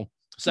people,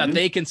 so that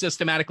they can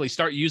systematically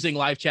start using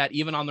live chat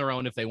even on their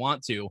own if they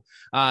want to.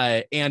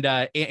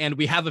 And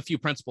we have a few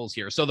principles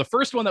here. So the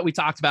first one that we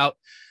talked about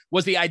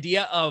was the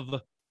idea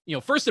of,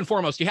 first and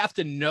foremost, you have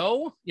to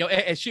know,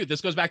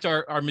 this goes back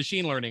to our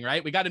machine learning,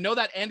 right? We got to know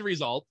that end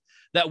result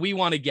that we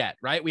want to get,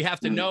 right? We have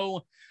to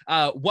know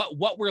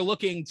what we're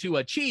looking to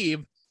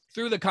achieve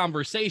through the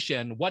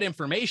conversation, what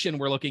information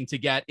we're looking to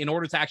get in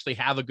order to actually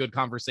have a good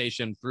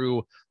conversation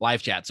through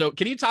live chat. So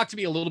can you talk to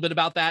me a little bit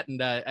about that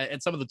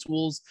and some of the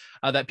tools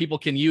that people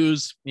can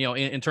use,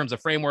 in terms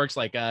of frameworks,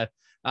 like, to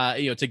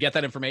get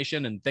that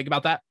information and think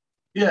about that?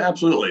 Yeah,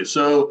 absolutely.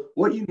 So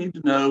what you need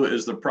to know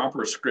is the proper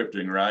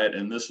scripting, right?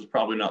 And this is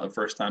probably not the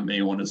first time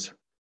anyone has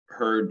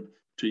heard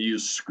to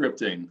use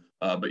scripting,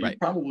 but you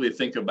probably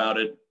think about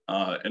it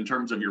in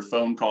terms of your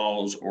phone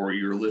calls or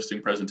your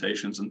listing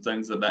presentations and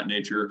things of that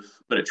nature,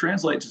 but it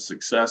translates to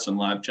success in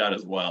live chat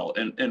as well.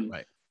 And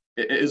Right.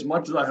 As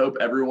much as I hope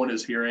everyone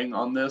is hearing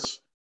on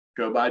this,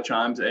 go buy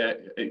Chime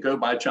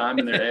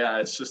and their AI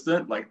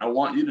assistant. Like, I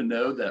want you to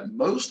know that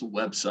most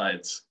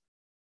websites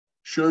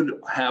should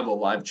have a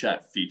live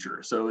chat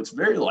feature. So it's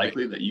very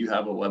likely that you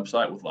have a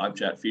website with live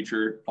chat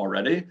feature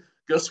already.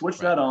 Go switch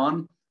that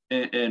on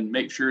and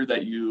make sure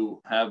that you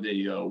have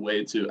a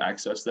way to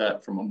access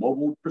that from a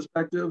mobile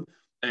perspective,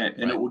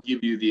 and it will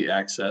give you the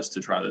access to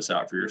try this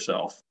out for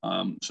yourself.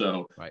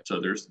 So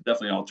there's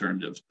definitely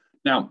alternatives.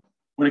 Now,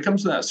 when it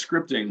comes to that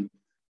scripting,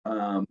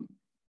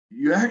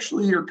 you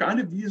actually are kind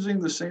of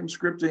using the same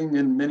scripting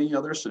in many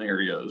other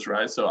scenarios,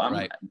 right?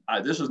 So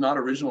this is not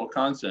original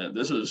content.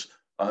 This is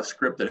a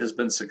script that has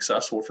been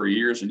successful for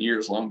years and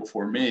years, long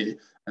before me,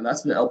 and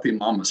that's the LP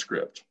Mama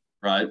script,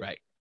 right? Right.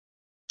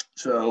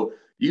 So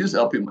use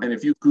LP, and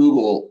if you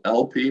Google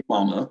LP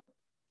Mama,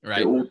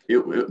 right,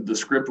 the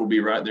script will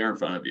be right there in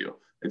front of you.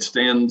 It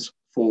stands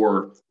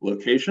for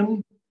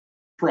location,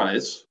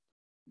 price,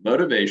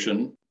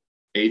 motivation,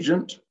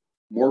 agent,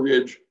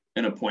 mortgage,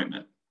 and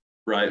appointment,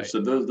 right?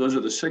 So those are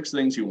the 6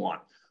 things you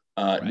want.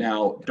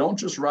 Now, don't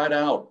just write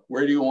out,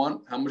 where do you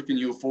want? How much can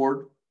you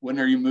afford? When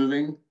are you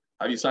moving?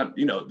 Have you signed?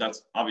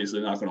 That's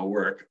obviously not going to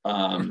work.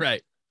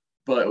 Right.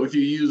 But if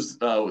you use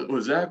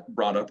what Zach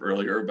brought up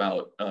earlier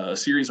about a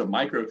series of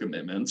micro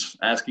commitments,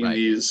 asking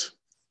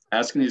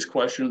these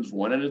questions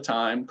one at a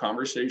time,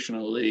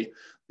 conversationally,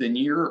 then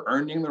you're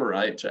earning the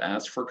right to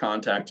ask for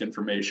contact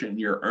information.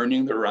 You're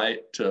earning the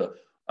right to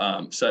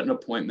set an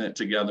appointment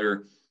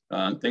together,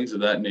 things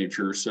of that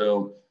nature.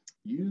 So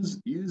use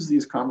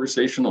these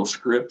conversational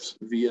scripts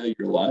via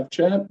your live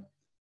chat,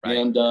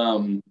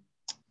 and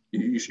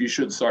you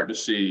should start to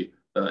see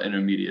an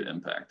immediate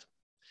impact.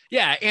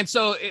 Yeah. And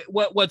so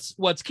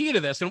what's key to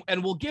this,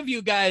 and we'll give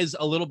you guys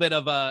a little bit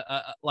of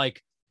a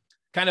like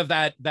kind of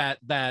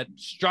that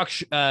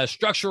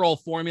structural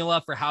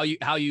formula for how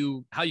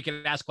you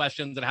can ask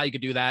questions and how you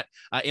could do that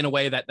in a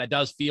way that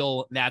does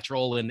feel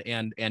natural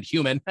and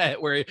human,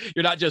 where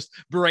you're not just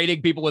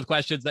berating people with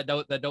questions that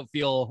don't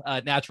feel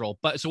natural.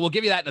 But so we'll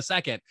give you that in a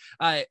second.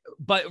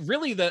 But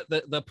really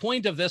the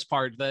point of this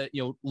part,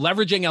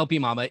 leveraging LP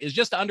Mama, is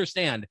just to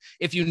understand,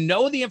 if you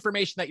know the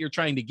information that you're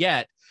trying to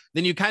get,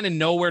 then you kind of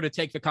know where to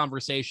take the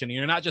conversation.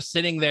 You're not just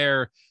sitting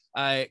there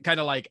kind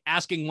of like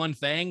asking one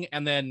thing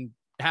and then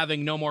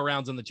having no more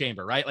rounds in the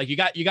chamber, right? Like you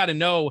got to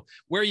know,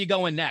 where are you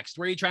going next?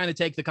 Where are you trying to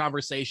take the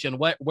conversation?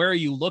 Where are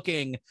you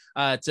looking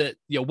to,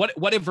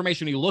 what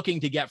information are you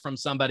looking to get from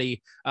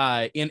somebody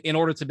in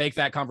order to make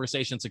that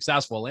conversation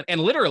successful?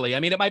 And literally, I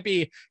mean, it might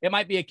be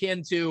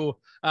akin to,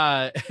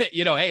 hey,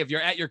 if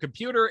you're at your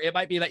computer, it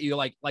might be that you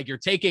like you're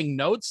taking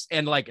notes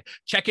and like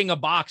checking a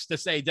box to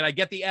say, did I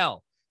get the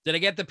L? Did I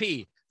get the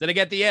P? Did I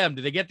get the M?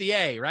 Did I get the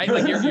A? Right?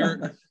 Like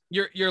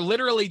you're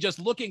literally just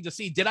looking to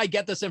see, did I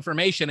get this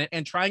information,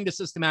 and trying to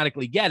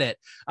systematically get it.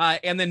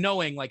 And then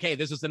knowing like, hey,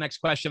 this is the next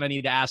question I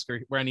need to ask,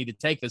 or where I need to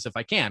take this if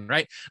I can,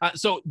 right?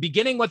 So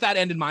beginning with that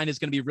end in mind is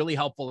going to be really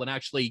helpful in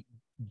actually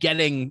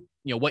getting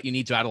what you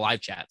need to out of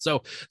live chat.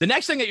 So the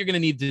next thing that you're going to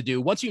need to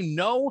do, once you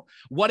know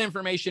what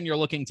information you're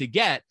looking to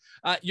get,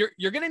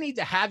 you're going to need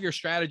to have your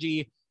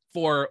strategy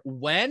for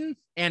when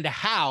and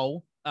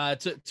how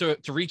to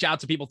reach out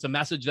to people, to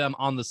message them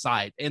on the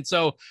site. And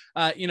so,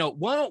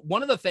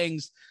 one of the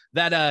things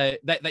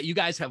that you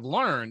guys have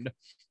learned,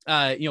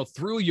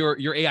 through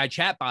your AI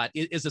chatbot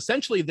is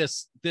essentially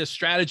this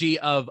strategy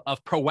of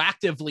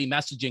proactively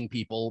messaging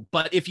people.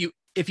 But if you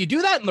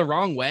do that in the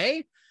wrong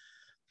way,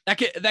 that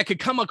could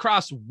come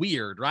across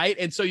weird, right?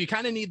 And so you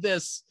kind of need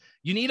this.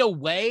 You need a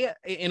way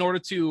in order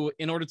to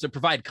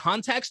provide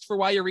context for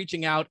why you're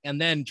reaching out, and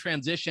then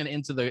transition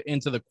into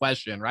the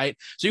question, right?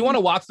 So you want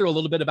to walk through a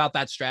little bit about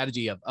that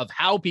strategy of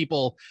how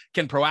people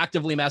can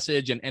proactively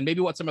message, and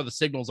maybe what some of the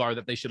signals are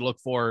that they should look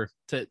for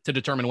to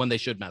determine when they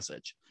should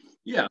message.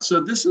 Yeah, so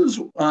this is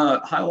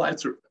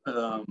highlights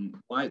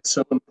why it's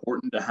so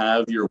important to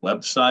have your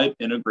website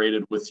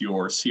integrated with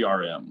your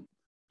CRM,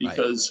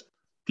 because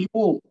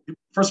people,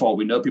 first of all,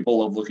 we know people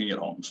love looking at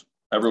homes.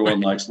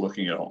 Everyone likes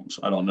looking at homes.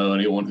 I don't know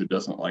anyone who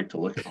doesn't like to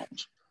look at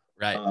homes.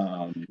 Right.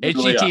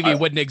 HGTV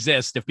wouldn't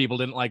exist if people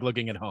didn't like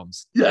looking at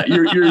homes. Yeah,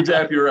 you're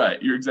exactly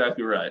right. You're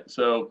exactly right.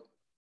 So,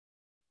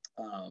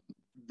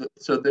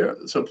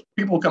 so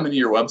people coming to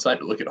your website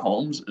to look at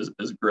homes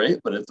is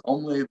great, but it's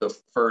only the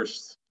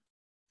first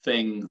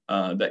thing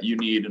that you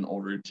need in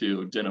order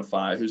to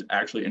identify who's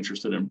actually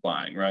interested in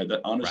buying. Right. That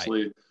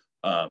honestly,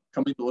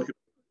 coming to look at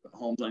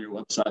homes on your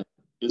website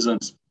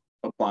isn't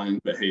a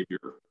buying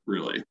behavior,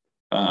 really.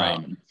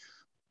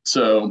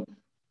 So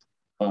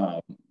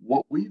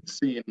what we've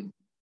seen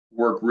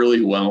work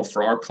really well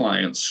for our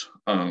clients,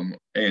 and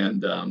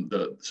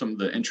some of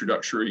the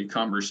introductory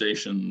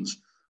conversations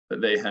that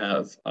they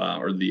have,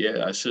 or the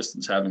AI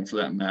assistants having for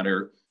that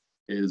matter,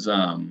 is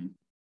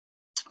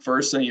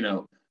first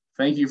saying,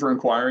 thank you for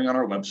inquiring on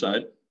our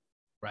website.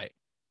 Right.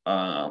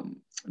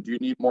 Do you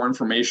need more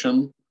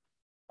information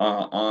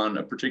on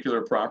a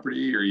particular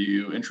property? Are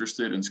you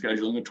interested in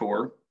scheduling a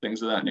tour?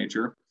 Things of that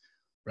nature.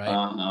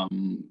 Right.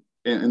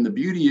 And the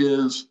beauty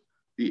is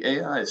the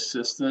AI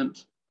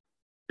assistant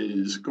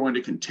is going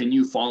to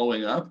continue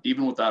following up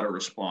even without a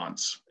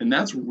response. And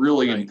that's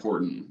really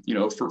important. You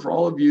know, for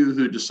all of you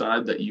who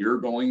decide that you're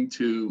going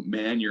to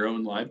man your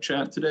own live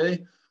chat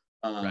today,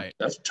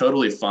 that's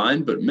totally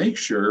fine, but make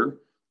sure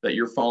that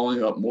you're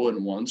following up more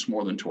than once,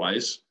 more than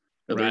twice.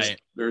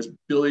 There's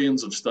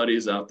billions of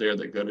studies out there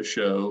that go to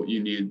show you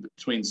need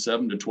between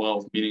 7 to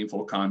 12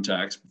 meaningful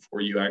contacts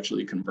before you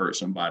actually convert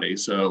somebody.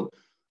 So,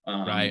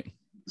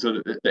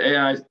 so the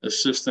AI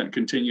assistant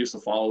continues to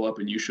follow up,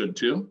 and you should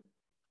too.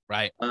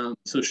 Right.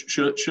 So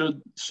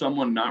should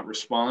someone not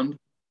respond,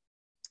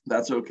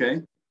 that's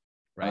okay.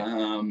 Right.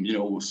 You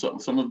know,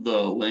 some of the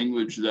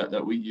language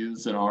that we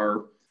use in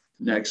our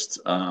next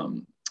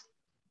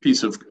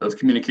piece of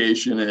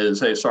communication is,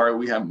 hey, sorry,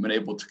 we haven't been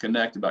able to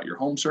connect about your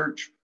home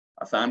search.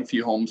 I found a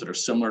few homes that are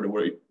similar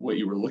to what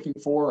you were looking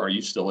for. Are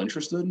you still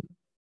interested?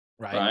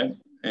 Right.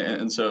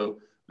 And so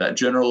that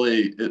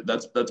generally,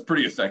 that's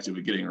pretty effective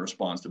at getting a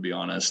response, to be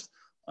honest.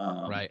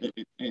 And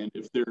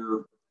if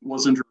there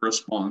wasn't a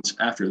response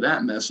after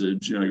that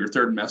message, you know, your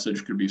third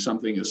message could be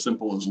something as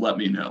simple as let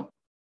me know.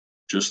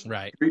 Just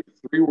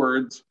three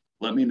words,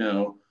 let me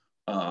know.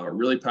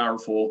 Really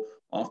powerful.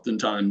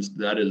 Oftentimes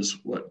that is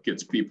what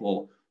gets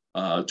people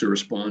to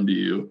respond to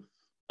you.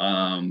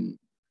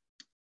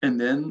 And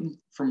then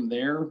from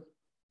there,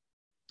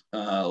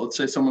 let's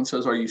say someone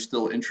says, are you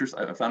still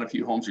interested? I found a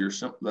few homes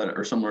that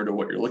are similar to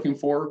what you're looking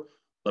for.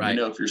 Let me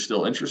know if you're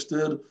still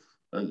interested.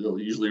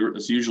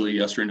 It's usually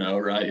yes or no,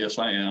 right? Yes,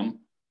 I am.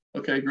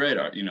 Okay, great.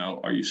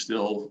 Are you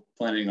still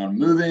planning on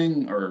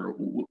moving, or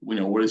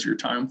what is your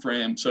time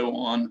frame? So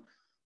on.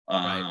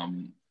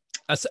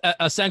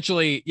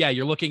 Essentially,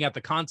 you're looking at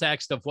the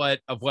context of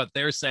what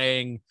they're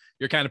saying.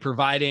 You're kind of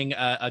providing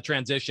a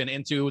transition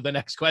into the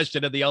next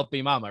question of the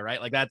LP Mama,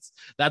 right? Like that's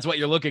what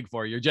you're looking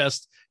for.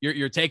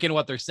 You're taking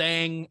what they're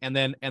saying and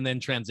then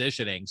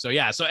transitioning. So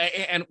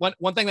and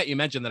one thing that you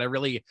mentioned that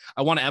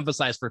I want to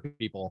emphasize for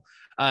people,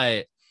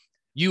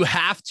 you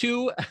have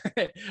to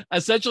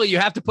essentially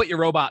put your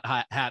robot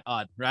hat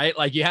on, right?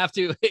 Like you have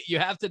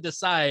to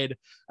decide.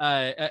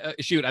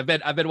 Shoot,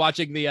 I've been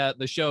watching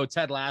the show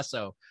Ted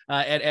Lasso,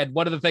 and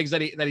one of the things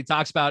that he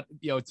talks about,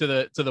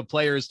 to the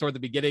players toward the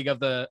beginning of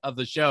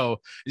the show,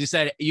 is he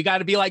said you got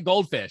to be like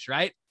goldfish,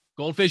 right?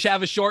 Goldfish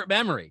have a short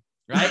memory,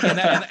 right?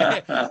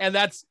 And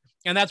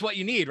that's what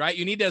you need, right?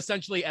 You need to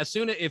essentially,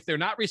 if they're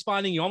not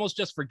responding, you almost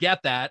just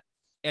forget that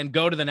and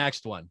go to the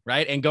next one,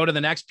 right? And go to the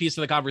next piece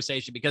of the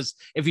conversation, because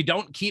if you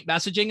don't keep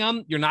messaging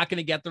them, you're not going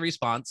to get the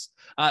response.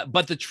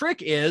 But the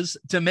trick is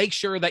to make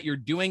sure that you're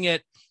doing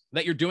it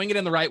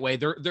in the right way.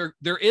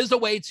 There is a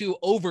way to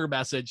over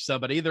message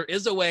somebody. There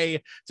is a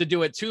way to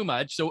do it too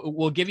much. So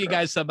we'll give you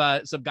guys some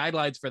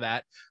guidelines for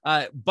that.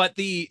 But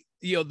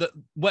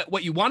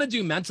what you want to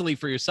do mentally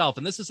for yourself,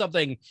 and this is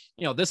something,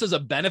 this is a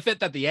benefit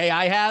that the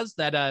AI has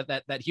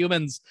that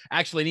humans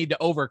actually need to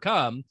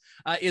overcome,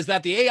 is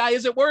that the AI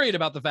isn't worried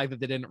about the fact that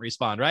they didn't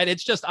respond, right?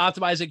 It's just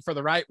optimizing for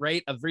the right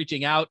rate of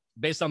reaching out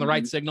based on the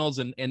right signals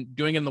and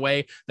doing it in the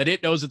way that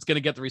it knows it's going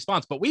to get the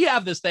response. But we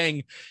have this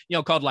thing,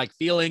 called like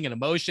feeling and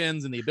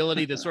emotions and the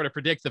ability to sort of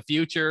predict the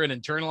future and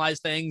internalize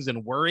things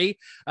and worry.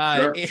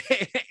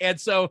 And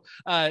so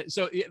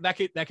that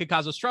could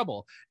cause us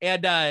trouble.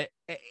 And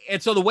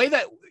so the way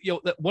that,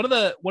 one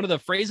of the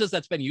phrases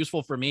that's been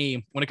useful for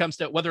me when it comes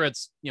to whether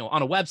it's,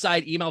 on a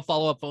website, email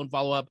follow-up, phone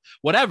follow-up,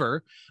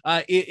 whatever,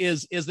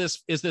 is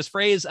this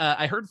phrase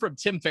I heard from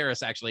Tim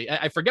Ferriss, actually.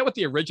 I forget what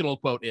the original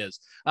quote is,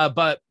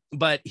 but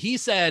he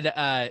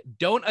said,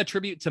 don't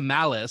attribute to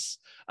malice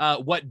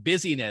what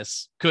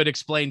busyness could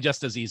explain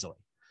just as easily.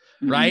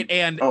 Right.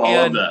 I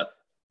love that.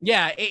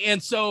 Yeah.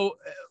 And so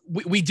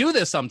we do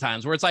this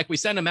sometimes where it's like we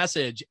send a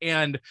message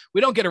and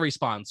we don't get a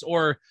response,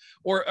 or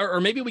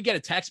maybe we get a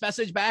text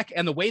message back,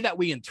 and the way that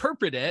we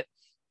interpret it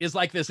is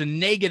like this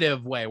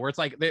negative way where it's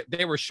like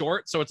they were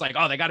short. So it's like,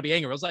 oh, they got to be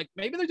angry. I was like,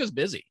 maybe they're just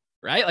busy,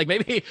 right? Like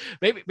maybe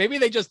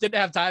they just didn't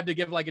have time to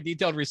give like a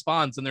detailed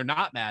response and they're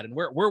not mad. And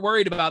we're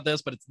worried about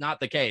this, but it's not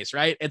the case.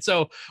 Right. And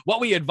so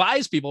what we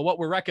advise people, what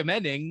we're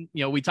recommending,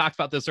 we talked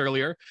about this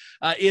earlier,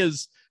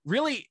 is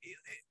really,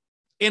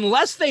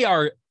 unless they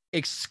are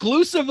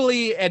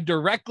exclusively and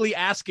directly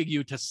asking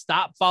you to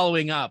stop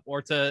following up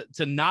or to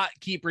not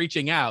keep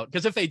reaching out,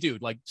 because if they do,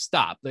 like,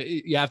 stop,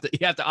 you have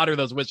to honor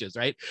those wishes,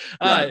 right?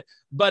 Yeah,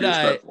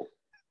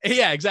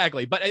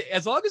 exactly. But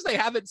as long as they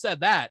haven't said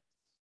that,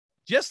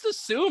 just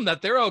assume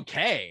that they're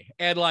okay.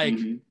 And like,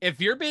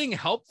 if you're being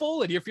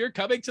helpful and if you're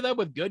coming to them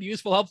with good,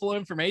 useful, helpful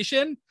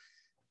information,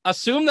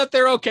 assume that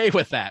they're okay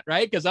with that,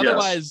 right? Because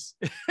otherwise,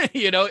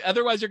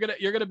 otherwise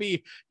you're gonna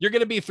be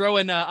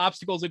throwing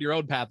obstacles in your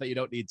own path that you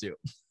don't need to.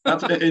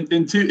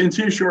 in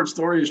two short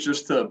stories,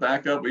 just to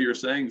back up what you're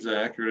saying,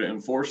 Zach, or to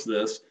enforce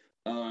this,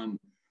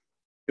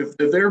 if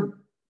they're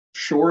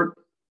short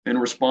in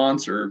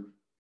response or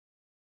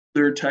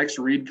their text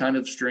read kind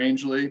of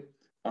strangely,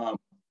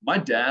 my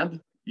dad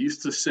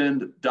used to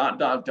send ...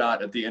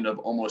 at the end of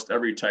almost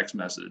every text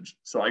message.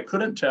 So I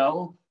couldn't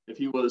tell if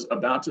he was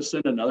about to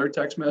send another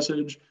text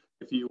message,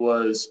 if he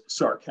was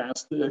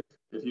sarcastic,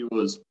 if he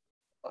was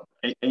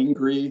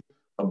angry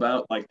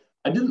about, like,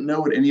 I didn't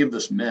know what any of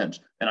this meant.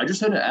 And I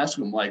just had to ask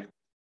him, like,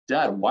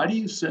 Dad, why do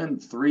you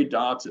send 3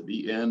 dots at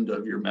the end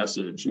of your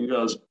message? And he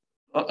goes,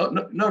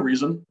 no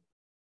reason.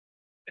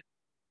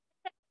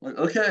 Like,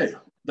 okay,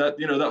 that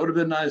would have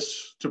been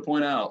nice to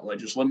point out. Like,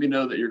 just let me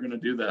know that you're going to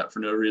do that for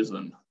no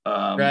reason.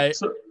 Right.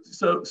 So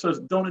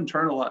don't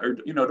internalize, or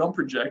don't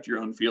project your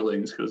own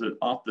feelings, because it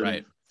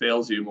often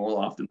fails you more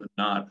often than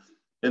not.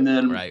 And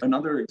then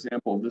another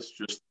example of this,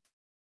 just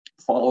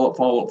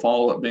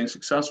follow up being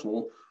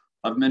successful.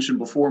 I've mentioned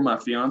before, my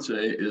fiance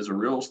is a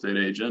real estate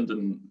agent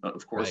and,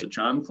 of course, a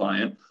Chime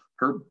client.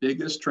 Her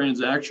biggest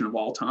transaction of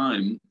all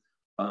time,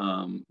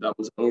 that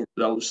was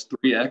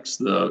 3x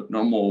the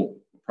normal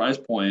price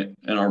point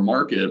in our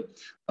market,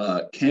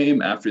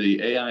 came after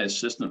the AI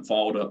assistant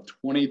followed up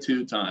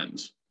 22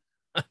 times.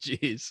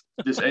 Jeez.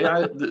 This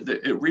AI,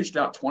 it reached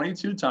out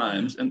 22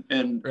 times,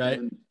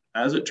 and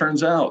as it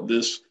turns out,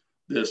 this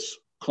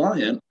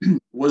client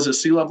was a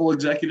C-level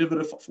executive at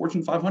a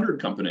Fortune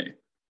 500 company.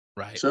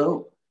 Right.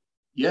 So,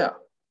 yeah,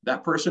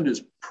 that person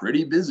is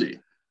pretty busy.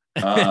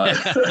 It's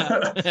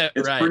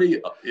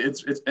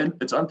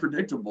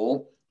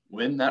unpredictable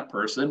when that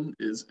person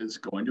is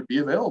going to be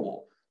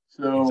available.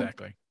 So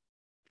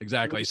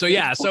exactly.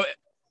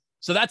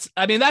 So that's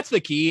the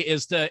key,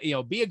 is to,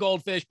 be a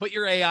goldfish, put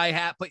your AI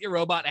hat, put your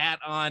robot hat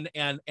on,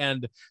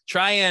 and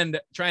try and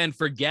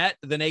forget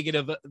the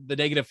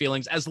negative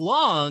feelings, as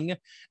long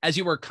as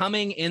you were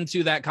coming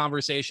into that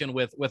conversation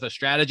with a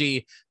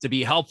strategy to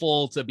be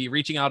helpful, to be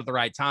reaching out at the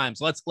right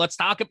times. Let's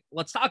talk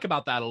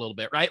about that a little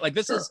bit, right? Like,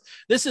 this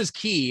is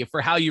key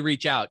for how you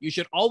reach out. You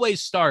should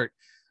always start,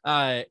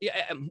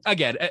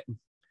 again,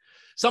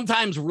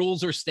 sometimes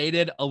rules are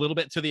stated a little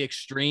bit to the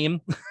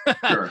extreme.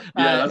 Sure.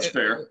 Yeah, that's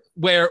fair.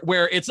 Where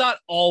it's not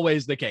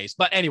always the case.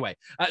 But anyway,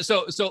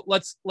 so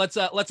let's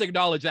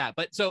acknowledge that.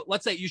 But so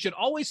let's say you should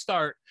always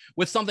start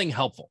with something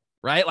helpful,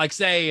 right? Like,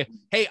 say,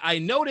 hey, I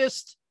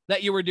noticed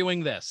that you were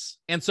doing this,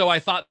 and so I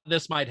thought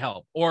this might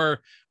help.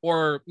 Or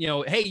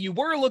hey, you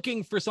were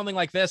looking for something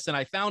like this, and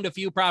I found a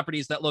few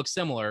properties that look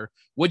similar.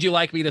 Would you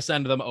like me to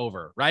send them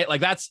over? Right? Like,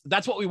 that's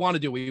what we want to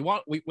do. We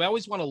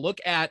always want to look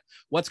at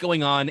what's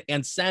going on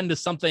and send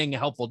something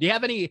helpful. Do you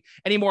have any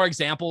more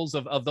examples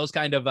of those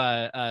kind of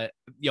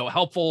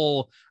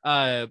helpful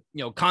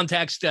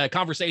context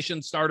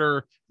conversation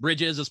starter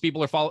bridges as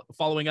people are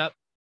following up?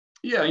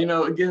 Yeah,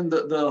 again,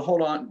 the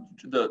hold on,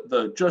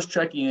 the just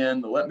checking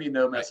in, the let me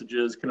know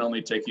messages can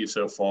only take you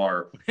so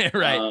far.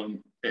 Right.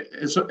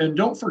 And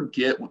don't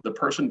forget what the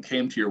person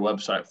came to your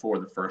website for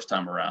the first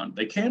time around.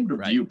 They came to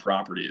view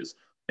properties,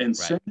 and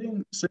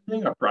sending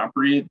a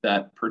property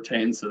that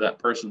pertains to that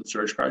person's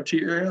search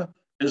criteria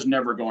is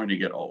never going to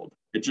get old.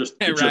 It just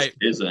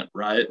isn't,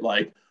 right?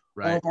 Like,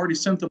 oh, I've already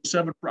sent them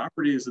 7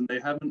 properties and they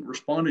haven't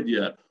responded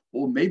yet.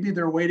 Well, maybe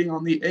they're waiting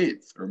on the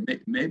 8th, or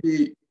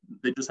maybe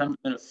they just haven't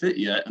been a fit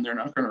yet, and they're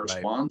not going to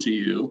respond to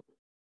you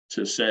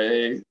to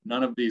say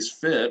none of these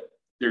fit.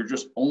 They're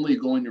just only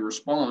going to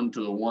respond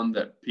to the one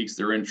that piques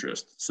their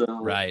interest. So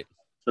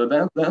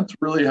that's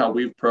really how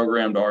we've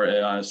programmed our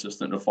AI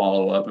assistant to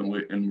follow up, and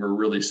we're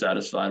really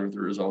satisfied with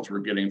the results we're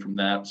getting from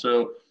that.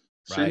 So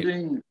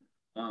sending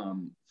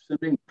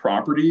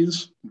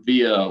properties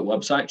via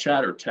website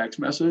chat or text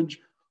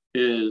message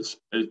is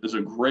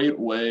a great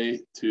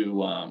way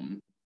to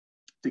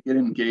get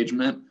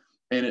engagement.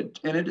 And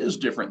it is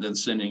different than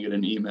sending it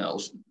in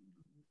emails.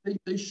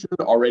 They should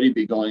already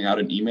be going out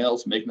in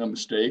emails. Make no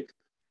mistake.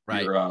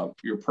 Right.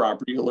 Your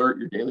property alert,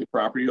 your daily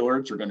property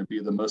alerts are going to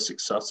be the most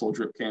successful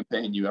drip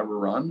campaign you ever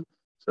run.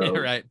 So,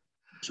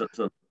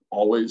 so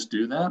always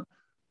do that.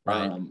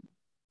 Right.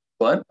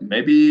 But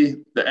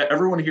maybe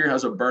everyone here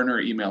has a burner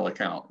email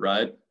account,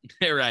 right?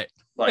 Right.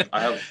 Like,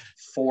 I have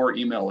 4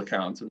 email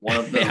accounts, and one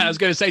of them. I was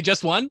going to say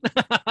just one.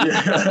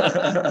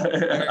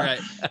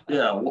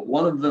 Yeah,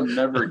 one of them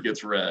never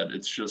gets read.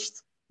 It's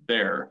just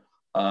there.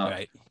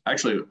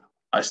 Actually,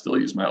 I still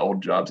use my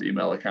old job's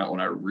email account when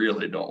I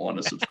really don't want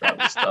to subscribe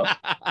to stuff.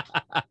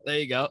 There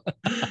you go.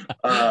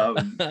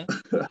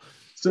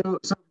 So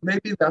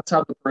maybe that's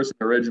how the person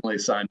originally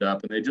signed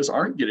up, and they just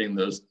aren't getting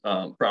those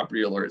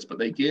property alerts, but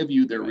they give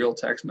you their real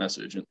text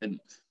message,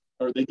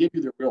 or they give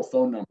you their real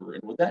phone number.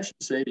 And what that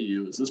should say to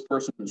you is, this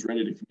person is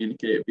ready to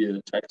communicate via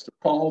text or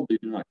call. They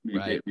do not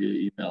communicate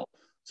via email.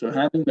 So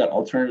having that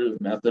alternative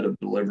method of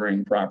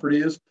delivering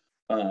properties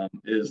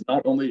is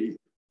not only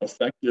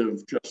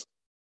effective just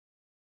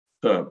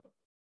to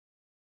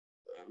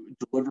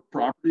deliver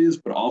properties,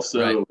 but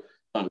also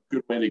a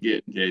good way to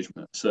get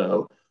engagement.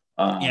 So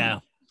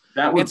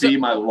that would be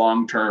my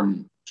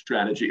long-term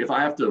strategy. If I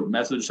have to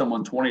message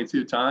someone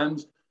 22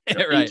 times,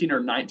 18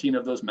 or 19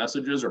 of those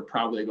messages are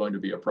probably going to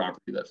be a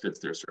property that fits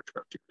their search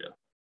criteria.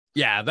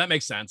 Yeah, that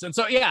makes sense. And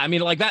so, I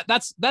mean, like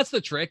that's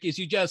the trick, is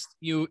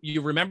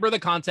you remember the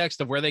context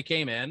of where they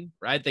came in,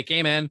 right? They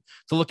came in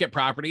to look at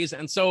properties.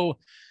 And so,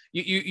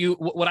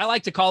 what I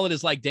like to call it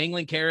is like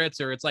dangling carrots,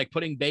 or it's like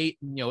putting bait,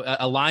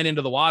 a line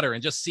into the water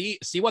and just see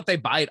what they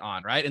bite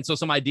on. Right. And so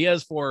some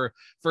ideas for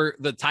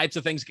the types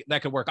of things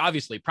that could work,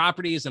 obviously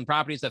properties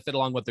that fit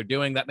along what they're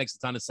doing. That makes a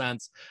ton of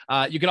sense.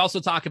 You could also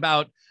talk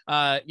about,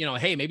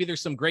 hey, maybe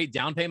there's some great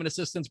down payment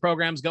assistance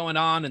programs going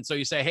on. And so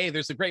you say, hey,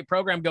 there's a great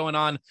program going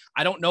on.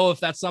 I don't know if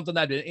that's something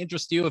that would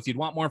interest you. If you'd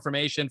want more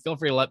information, feel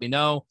free to let me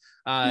know.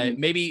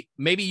 Maybe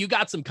you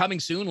got some coming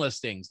soon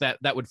listings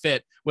that would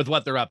fit with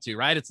what they're up to,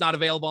 right? It's not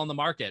available on the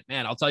market,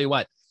 man. I'll tell you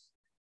what,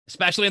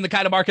 especially in the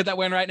kind of market that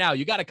we're in right now,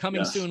 you got a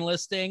coming soon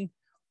listing.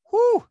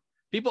 Whoo,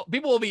 people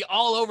will be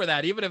all over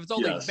that, even if it's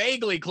only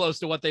vaguely close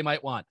to what they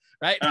might want,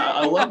 right?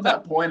 I love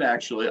that point,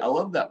 actually. I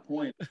love that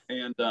point.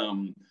 And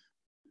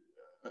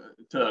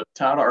to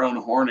tout our own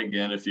horn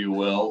again, if you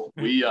will,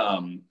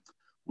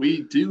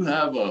 we do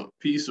have a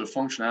piece of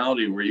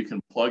functionality where you can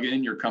plug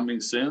in your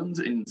coming soons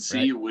and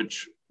see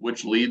which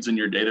leads in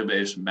your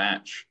database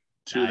match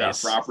to that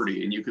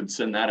property, and you can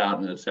send that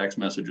out in a text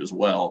message as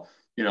well.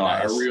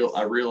 I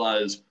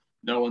realize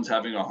no one's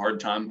having a hard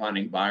time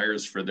finding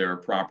buyers for their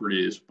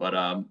properties, but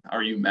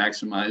are you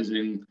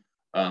maximizing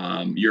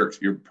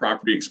your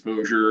property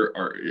exposure,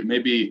 or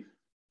maybe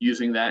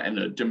using that in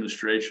a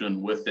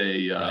demonstration with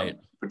a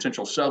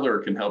potential seller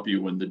can help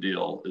you win the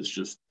deal? Is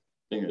just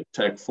being a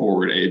tech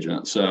forward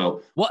agent.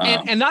 So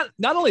and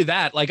not only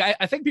that, like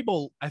I think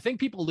people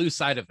lose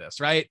sight of this,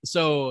 right?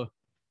 So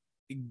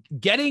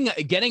getting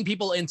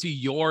people into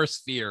your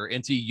sphere,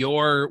 into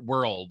your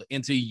world,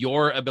 into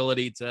your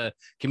ability to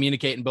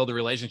communicate and build a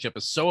relationship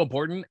is so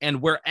important.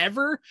 And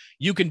wherever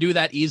you can do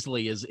that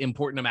easily is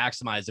important to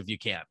maximize if you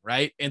can,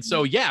 right? And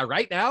so,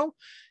 right now,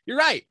 you're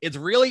right. It's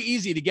really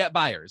easy to get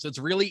buyers. It's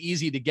really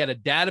easy to get a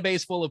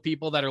database full of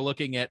people that are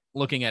looking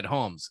at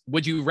homes.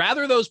 Would you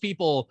rather those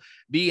people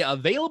be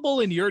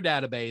available in your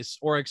database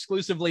or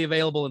exclusively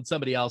available in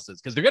somebody else's?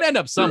 Because they're going to end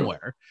up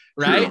somewhere,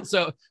 right?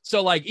 So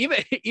like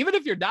even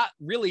if you're not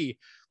really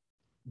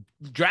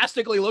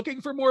drastically looking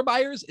for more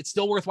buyers, it's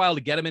still worthwhile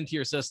to get them into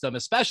your system,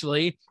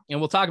 especially, and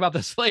we'll talk about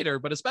this later,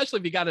 but especially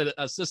if you got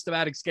a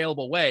systematic,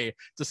 scalable way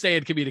to stay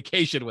in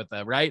communication with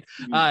them, right?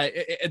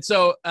 And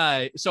so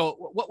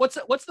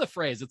what's the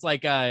phrase? It's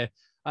like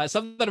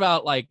something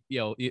about like,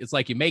 it's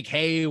like you make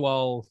hay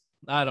while,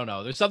 I don't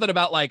know. There's something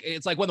about like,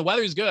 it's like when the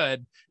weather's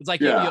good, it's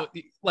like,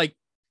 like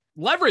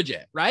leverage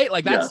it, right?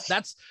 Like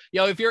that's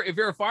if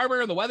you're a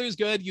farmer and the weather's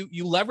good,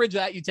 you leverage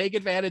that, you take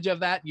advantage of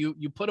that,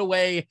 you put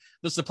away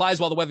the supplies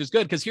while the weather's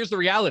good. Because here's the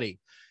reality: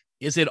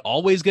 is it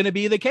always going to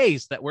be the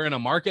case that we're in a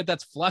market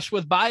that's flush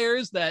with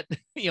buyers, that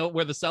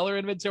where the seller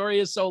inventory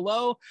is so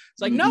low?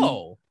 It's like,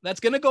 no,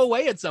 that's going to go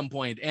away at some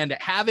point. And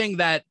having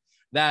that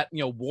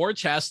war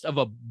chest of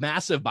a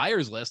massive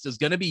buyers list is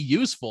going to be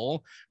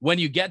useful when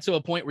you get to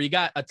a point where you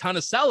got a ton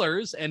of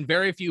sellers and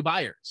very few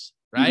buyers.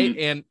 Right.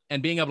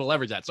 And being able to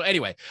leverage that. So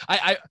anyway,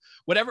 I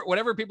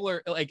whatever people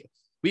are like,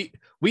 we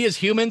as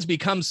humans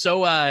become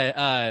so,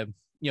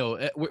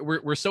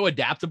 we're so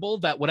adaptable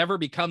that whatever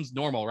becomes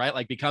normal, right?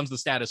 Like becomes the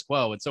status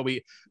quo. And so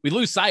we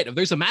lose sight of,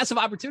 there's a massive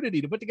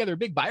opportunity to put together a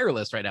big buyer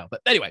list right now.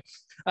 But anyway,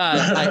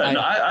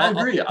 I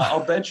agree.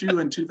 I'll bet you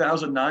in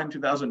 2009,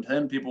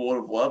 2010, people would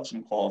have loved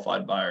some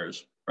qualified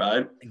buyers,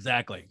 right?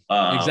 Exactly.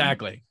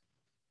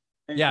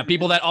 Yeah.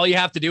 People that all you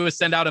have to do is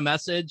send out a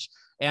message.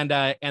 And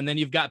then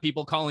you've got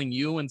people calling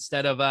you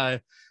instead of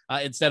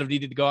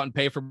needing to go out and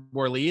pay for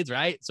more leads,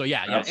 right? So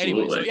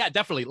anyway, so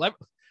definitely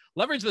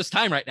leverage this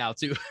time right now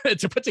to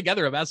put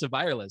together a massive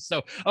buyer list.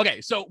 So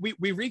so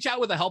we reach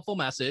out with a helpful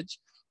message,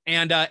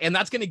 and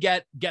that's going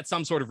to get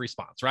some sort of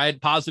response,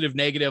 right? Positive,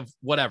 negative,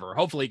 whatever.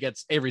 Hopefully it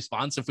gets a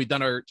response. If we've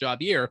done our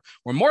job here,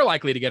 we're more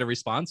likely to get a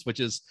response, which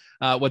is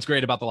what's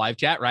great about the live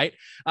chat, right?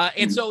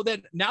 And so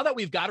then now that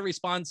we've got a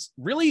response,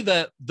 really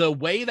the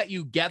way that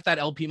you get that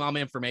LP Mama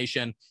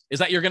information is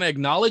that you're going to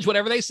acknowledge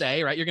whatever they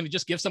say, right? You're going to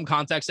just give some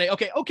context, say,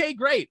 okay,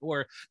 great,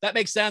 or that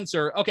makes sense,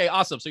 or okay,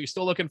 awesome. So you're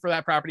still looking for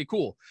that property,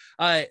 cool.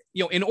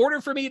 In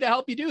order for me to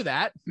help you do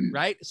that,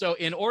 right? So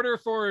in order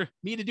for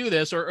me to do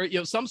this, or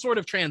some sort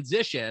of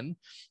transition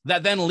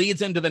that then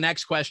leads into the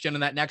next question,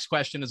 and that next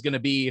question is going to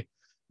be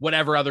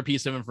whatever other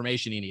piece of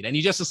information you need, and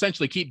you just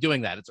essentially keep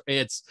doing that.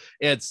 It's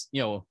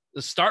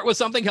start with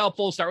something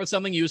helpful, start with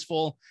something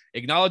useful,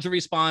 acknowledge the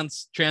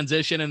response,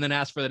 transition, and then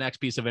ask for the next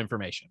piece of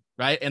information,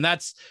 right? And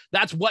that's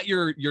what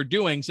you're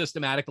doing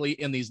systematically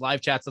in these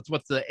live chats. That's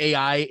what the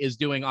AI is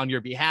doing on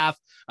your behalf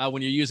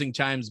when you're using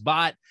Chime's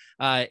bot.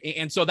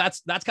 And so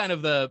that's kind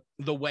of the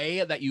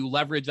way that you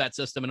leverage that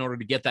system in order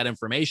to get that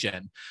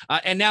information.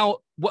 And now,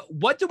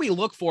 what do we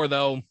look for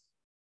though,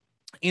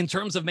 in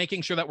terms of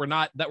making sure that we're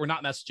not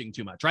messaging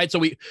too much, right? So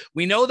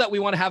we know that we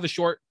want to have a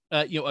short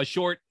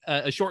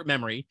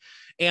memory,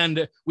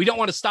 and we don't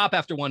want to stop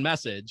after one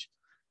message.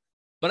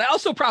 But I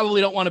also probably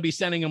don't want to be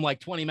sending them like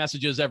 20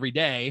 messages every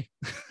day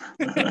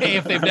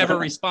if they've never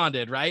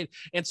responded, right?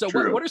 And so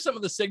what are some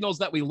of the signals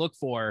that we look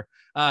for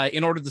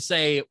in order to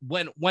say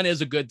when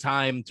is a good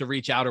time to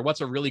reach out, or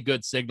what's a really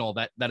good signal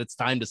that it's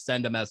time to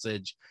send a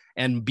message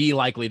and be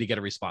likely to get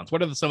a response?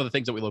 What are some of the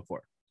things that we look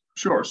for?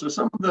 Sure. So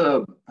some of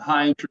the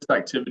high interest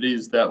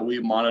activities that we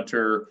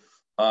monitor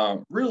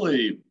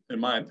really, in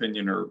my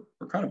opinion, are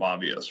kind of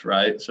obvious,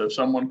 right? So if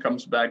someone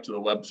comes back to the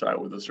website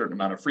with a certain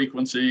amount of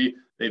frequency,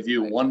 they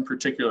view one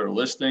particular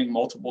listing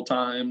multiple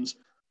times,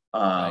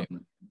 Right.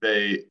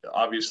 they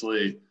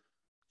obviously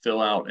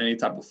fill out any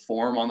type of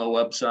form on the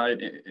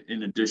website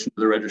in addition to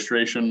the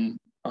registration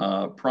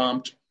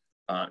prompt.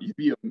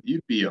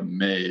 You'd be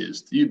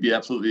amazed. You'd be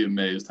absolutely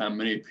amazed how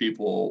many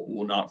people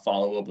will not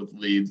follow up with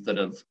leads that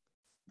have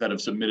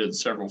submitted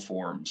several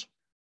forms.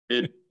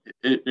 And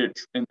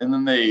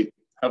then they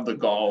have the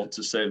gall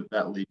to say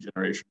that lead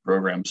generation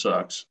program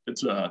sucks.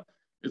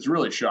 It's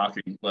really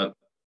shocking, but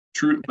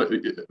true. But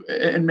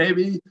and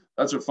maybe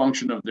that's a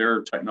function of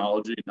their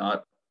technology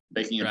not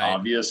making it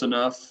obvious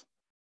enough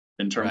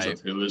in terms of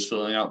who is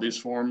filling out these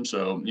forms.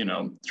 So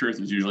truth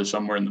is usually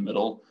somewhere in the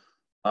middle.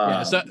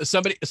 So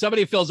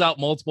somebody fills out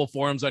multiple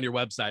forms on your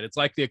website. It's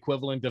like the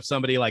equivalent of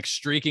somebody like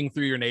streaking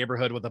through your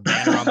neighborhood with a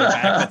banner on their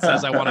back that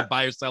says, "I want to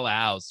buy or sell a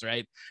house."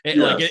 Right?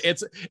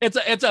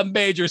 It's a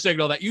major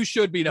signal that you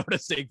should be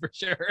noticing for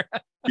sure.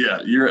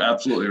 Yeah, you're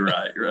absolutely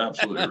right. You're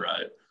absolutely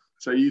right.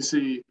 So you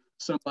see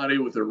somebody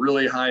with a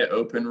really high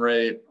open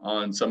rate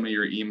on some of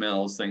your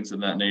emails, things of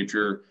that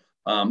nature.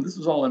 This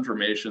is all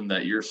information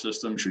that your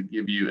system should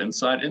give you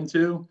insight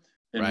into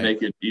and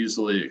make it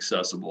easily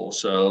accessible.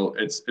 So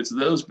it's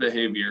those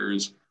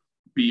behaviors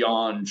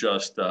beyond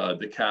just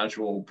the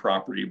casual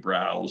property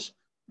browse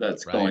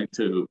that's going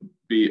to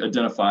be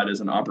identified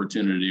as an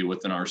opportunity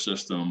within our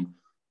system.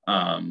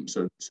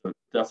 So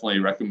definitely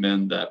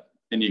recommend that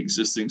any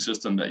existing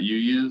system that you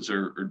use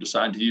or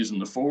decide to use in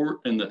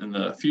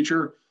the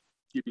future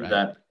give you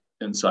that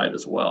insight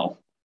as well.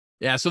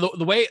 Yeah. So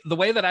the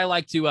way that I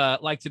like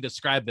to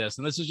describe this,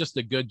 and this is just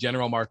a good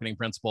general marketing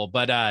principle,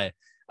 but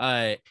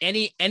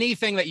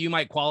anything that you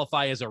might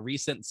qualify as a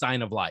recent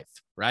sign of life,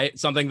 right?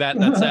 Something that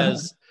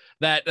says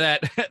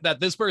that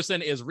this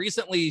person is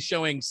recently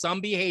showing some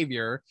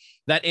behavior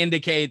that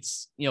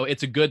indicates,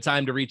 it's a good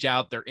time to reach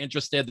out. They're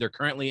interested. They're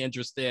currently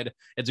interested.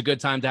 It's a good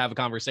time to have a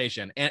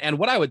conversation. And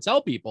what I would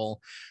tell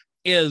people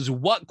is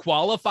what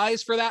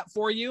qualifies for that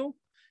for you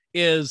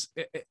is,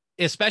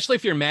 especially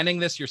if you're manning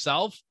this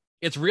yourself,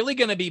 it's really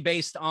going to be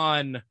based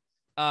on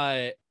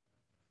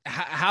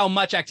how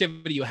much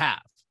activity you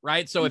have.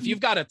 Right. So if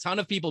you've got a ton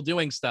of people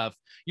doing stuff,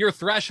 your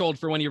threshold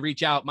for when you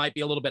reach out might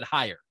be a little bit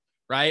higher.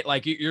 Right.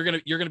 Like you're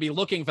going to be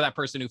looking for that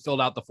person who filled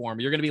out the form.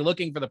 You're going to be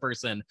looking for the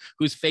person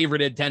who's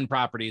favorited 10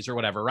 properties or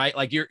whatever. Right.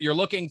 Like you're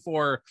looking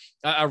for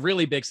a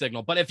really big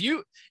signal. But if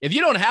you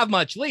don't have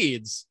much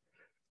leads,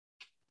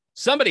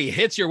 somebody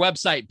hits your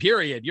website,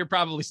 period, you're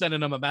probably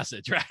sending them a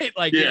message. Right.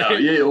 Like,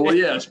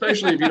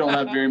 especially if you don't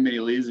have very many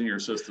leads in your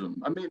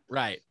system. I mean,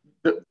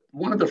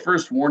 one of the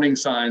first warning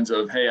signs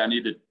of, hey, I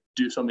need to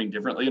do something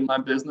differently in my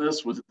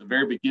business was at the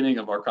very beginning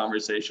of our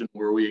conversation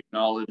where we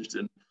acknowledged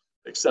and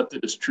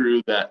accepted as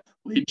true that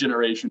lead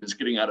generation is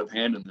getting out of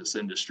hand in this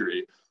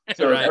industry.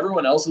 So if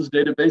everyone else's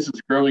database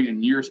is growing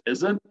and yours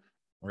isn't,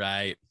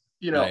 I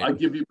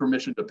give you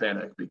permission to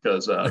panic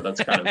because that's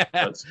kind of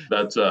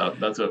that's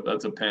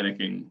a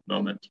panicking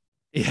moment.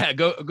 Yeah,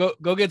 go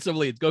get some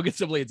leads. Go get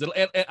some leads.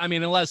 I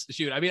mean,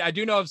 I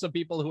do know of some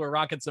people who are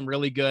rocking some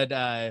really good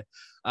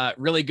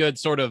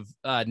sort of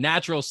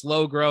natural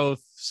slow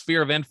growth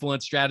sphere of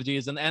influence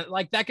strategies, and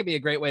like that could be a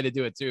great way to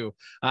do it too.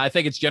 I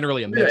think it's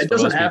generally a mix. It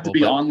doesn't have to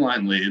be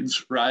online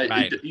leads,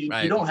 right? You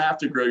don't have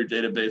to grow your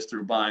database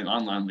through buying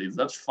online leads.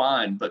 That's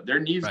fine, but there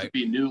needs to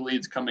be new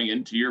leads coming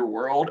into your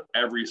world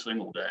every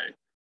single day.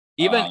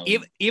 Even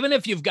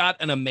if you've got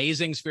an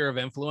amazing sphere of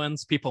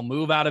influence, people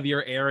move out of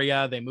your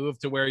area, they move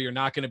to where you're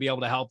not going to be able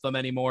to help them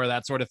anymore,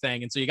 that sort of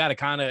thing. And so you got to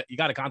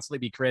constantly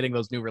be creating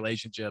those new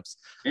relationships.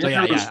 And so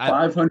there's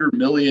 500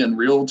 million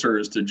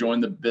realtors to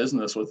join the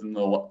business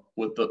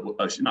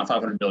not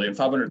 500 million,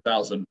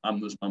 500,000.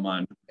 I'm losing my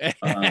mind.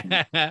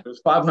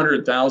 There's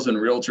 500,000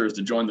 realtors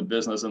to join the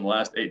business in the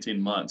last 18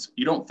 months.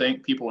 You don't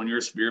think people in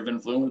your sphere of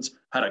influence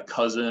had a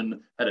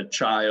cousin, had a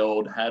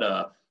child,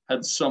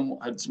 had some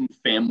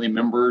family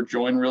member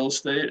join real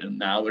estate, and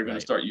now they're going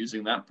to start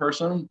using that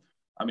person?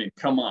 I mean,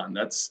 come on,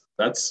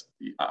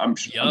 I'm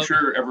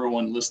sure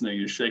everyone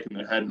listening is shaking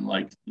their head and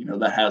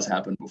that has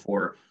happened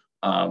before.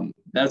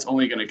 That's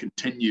only going to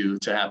continue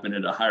to happen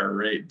at a higher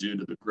rate due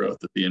to the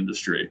growth of the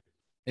industry.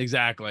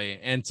 Exactly.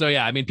 And so,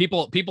 I mean,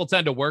 people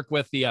tend to work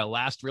with the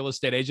last real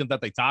estate agent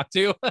that they talk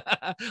to.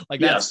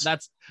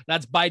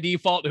 That's by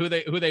default who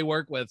they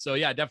work with. So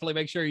definitely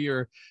make sure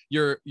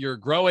you're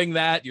growing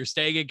that, you're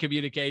staying in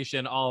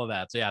communication, all of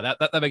that. So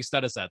that makes a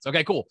ton of sense.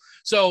 Okay, cool.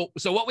 So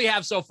what we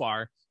have so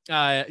far,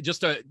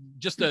 just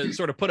to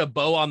sort of put a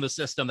bow on the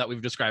system that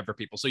we've described for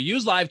people. So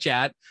use live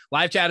chat.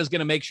 Live chat is going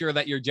to make sure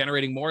that you're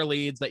generating more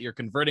leads, that you're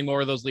converting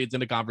more of those leads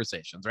into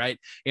conversations, right?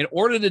 In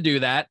order to do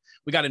that,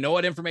 we got to know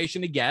what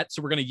information to get.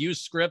 So we're going to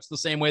use scripts the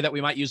same way that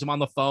we might use them on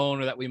the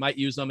phone, or that we might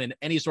use them in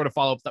any sort of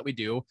follow-up that we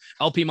do.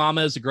 LP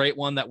Mama is a great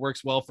one that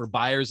works well for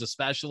buyers,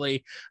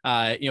 especially.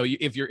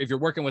 If you're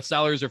working with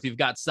sellers, or if you've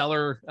got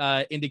seller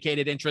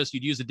indicated interest,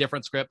 you'd use a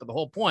different script. But the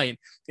whole point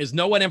is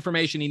know what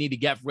information you need to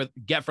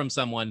get from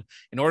someone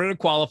in order to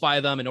qualify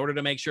them, in order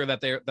to make sure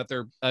that they're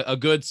a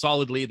good,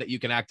 solid lead that you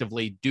can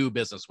actively do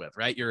business with,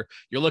 right? You're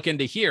looking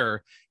to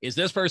hear, is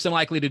this person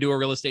likely to do a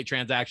real estate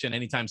transaction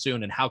anytime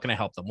soon? And how can I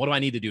help them? What do I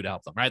need to do to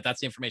help them, right?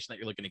 That's the information that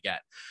you're looking to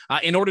get.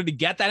 In order to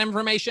get that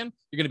information,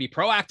 you're going to be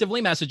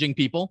proactively messaging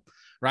people,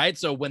 right?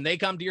 So when they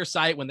come to your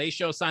site, when they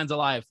show signs of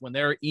life, when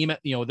they're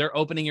they're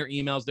opening your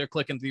emails, they're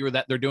clicking through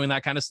that, they're doing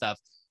that kind of stuff.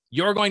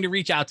 You're going to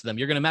reach out to them.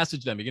 You're going to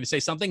message them. You're going to say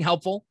something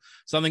helpful,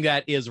 something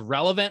that is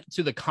relevant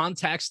to the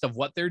context of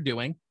what they're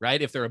doing, right?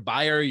 If they're a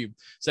buyer, you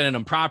sending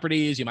them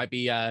properties. You might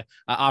be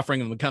offering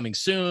them coming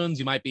soons.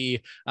 You might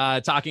be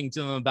talking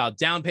to them about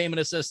down payment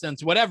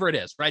assistance, whatever it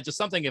is, right? Just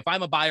something. If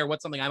I'm a buyer,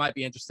 what's something I might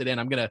be interested in?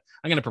 I'm gonna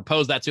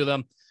propose that to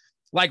them.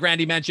 Like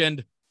Randy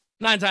mentioned,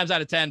 9 times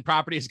out of 10,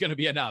 property is going to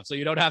be enough. So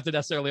you don't have to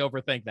necessarily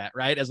overthink that,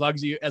 right? As long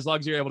as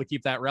you're able to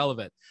keep that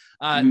relevant,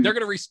 they're going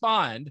to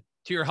respond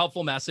to your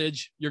helpful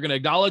message. You're going to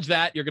acknowledge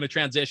that. You're going to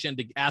transition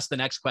to ask the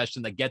next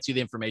question that gets you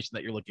the information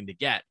that you're looking to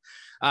get.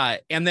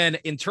 And then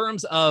in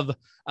terms of,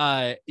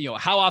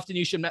 how often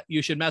you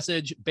should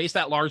message, base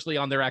that largely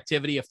on their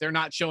activity. If they're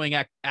not showing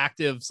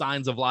active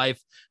signs of life,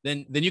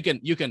 then you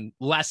can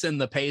lessen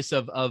the pace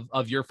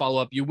of your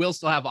follow-up. You will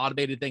still have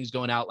automated things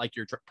going out, like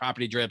your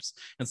property drips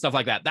and stuff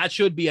like that. That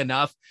should be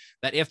enough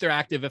that if they're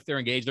active, if they're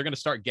engaged, they're going to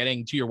start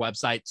getting to your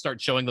website,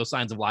 start showing those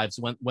signs of life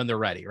when they're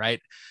ready. Right.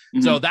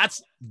 Mm-hmm. So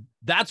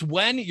that's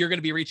when you're going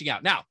to be reaching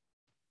out. Now,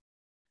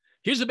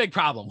 here's a big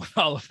problem with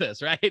all of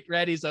this, right?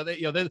 Ready? So that,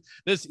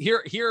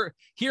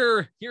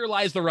 here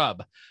lies the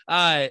rub.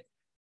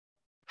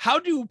 How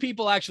do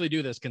people actually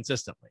do this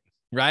consistently?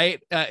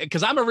 Right?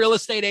 Because I'm a real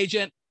estate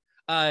agent.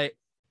 I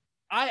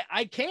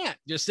can't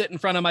just sit in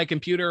front of my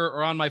computer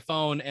or on my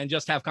phone and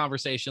just have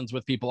conversations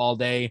with people all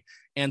day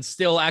and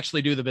still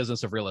actually do the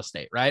business of real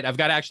estate, right? I've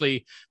got to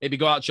actually maybe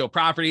go out and show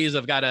properties.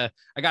 I got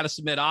to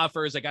submit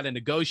offers. I got to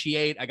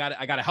negotiate. I got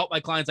to help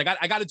my clients. I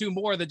got to do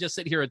more than just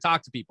sit here and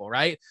talk to people,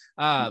 right?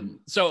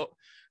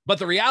 But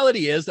the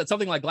reality is that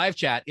something like live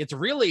chat, it's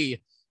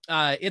really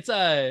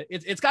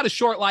it's got a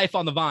short life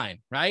on the vine,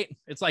 right?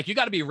 It's like you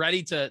got to be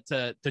ready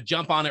to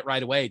jump on it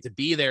right away, to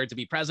be there, to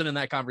be present in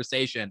that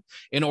conversation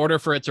in order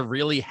for it to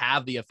really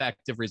have the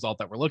effective result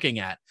that we're looking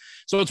at.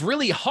 So it's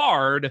really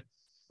hard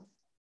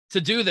to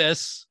do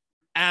this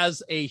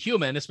as a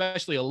human,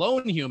 especially a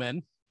lone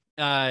human,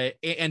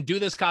 and do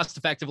this cost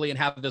effectively and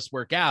have this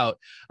work out.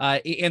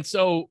 And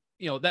so,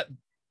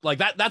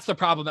 that's the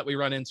problem that we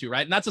run into,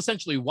 right? And that's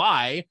essentially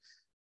why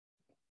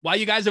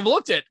you guys have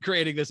looked at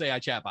creating this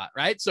AI chatbot,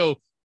 right? So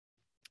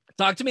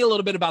talk to me a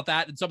little bit about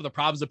that and some of the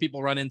problems that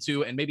people run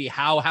into, and maybe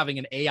how having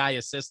an AI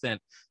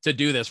assistant to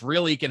do this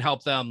really can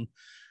help them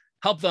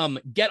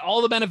get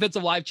all the benefits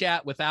of live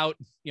chat without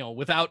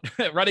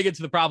running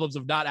into the problems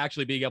of not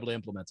actually being able to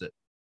implement it.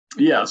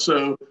 Yeah.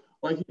 So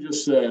like you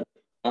just said,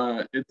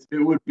 it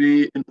would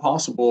be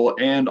impossible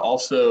and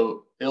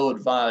also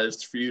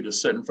ill-advised for you to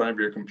sit in front of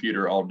your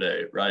computer all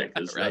day, right?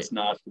 Because that's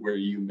not where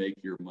you make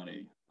your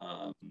money.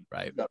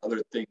 Right. You've got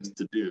other things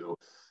to do.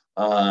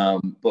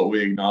 But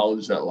we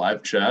acknowledge that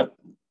live chat,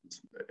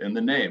 in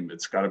the name,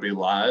 it's got to be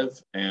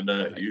live, and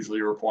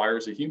usually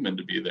requires a human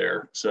to be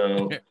there.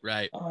 So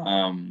right.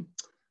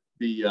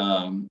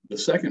 The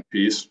second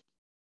piece,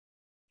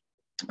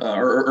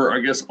 or I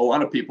guess a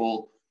lot of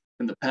people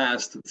in the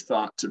past have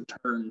thought to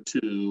turn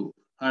to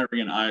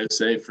hiring an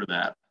ISA for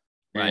that.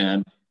 Right.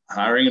 And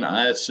hiring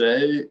an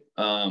ISA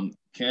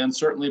can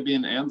certainly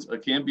be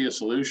can be a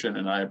solution,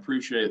 and I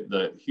appreciate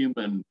the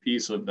human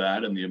piece of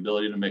that and the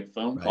ability to make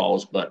phone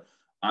calls. But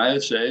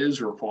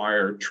ISAs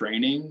require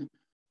training,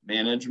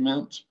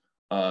 management.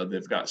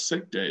 They've got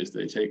sick days.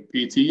 They take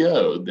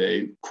PTO.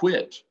 They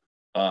quit.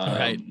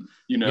 Right.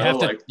 You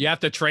have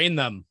to train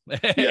them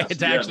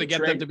to actually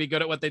get them to be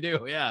good at what they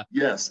do. Yeah.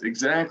 Yes,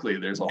 exactly.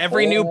 There's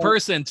every new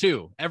person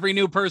too. Every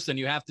new person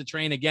you have to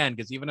train again,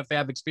 because even if they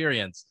have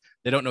experience,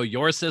 they don't know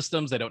your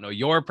systems. They don't know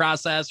your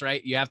process.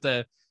 Right. You have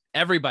to.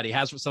 Everybody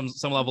has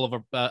some level of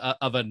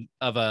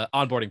a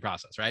onboarding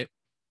process, right?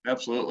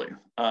 Absolutely.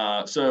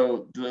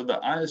 So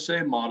the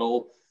ISA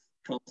model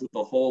comes with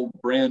a whole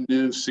brand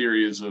new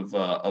series of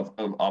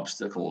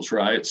obstacles,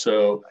 right?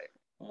 So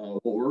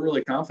what we're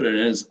really confident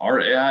in is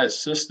our AI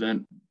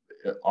assistant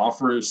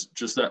offers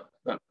just that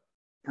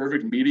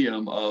perfect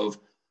medium of,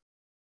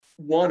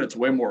 one, it's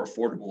way more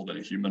affordable than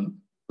a human.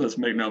 Let's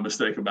make no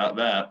mistake about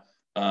that.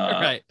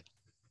 Right.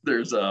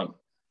 There's a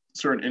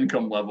certain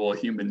income level a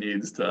human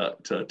needs to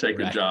take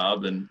a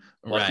job, and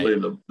luckily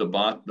the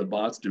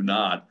bots do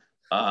not.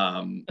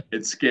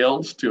 It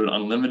scales to an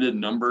unlimited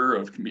number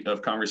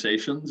of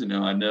conversations.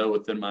 I know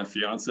within my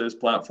fiance's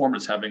platform,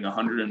 it's having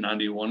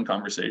 191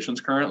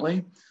 conversations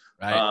currently,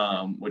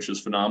 Right. which is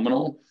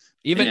phenomenal.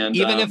 Even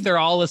if they're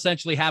all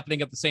essentially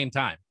happening at the same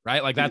time,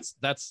 right? Like that's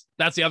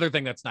the other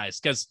thing that's nice,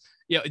 because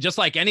just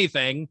like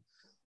anything,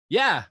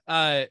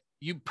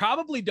 you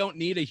probably don't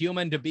need a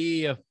human to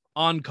be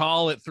on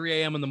call at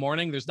 3 a.m. in the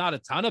morning. There's not a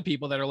ton of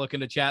people that are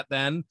looking to chat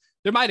then.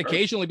 There might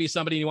occasionally be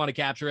somebody you want to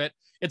capture it.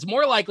 It's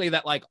more likely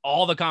that like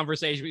all the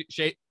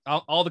conversations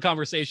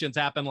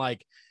happen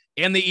like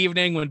in the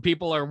evening when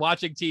people are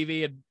watching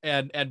TV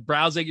and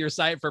browsing your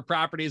site for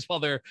properties while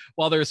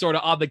they're sort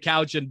of on the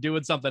couch and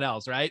doing something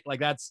else, right? Like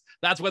that's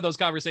when those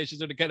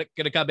conversations are going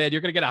to come in.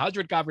 You're going to get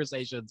 100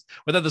 conversations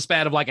within the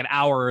span of like an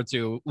hour or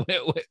two,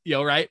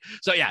 right?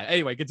 So yeah.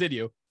 Anyway,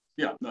 continue.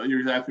 Yeah, no, you're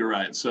exactly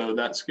right. So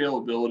that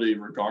scalability,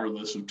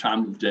 regardless of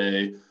time of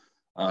day,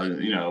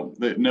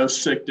 no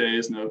sick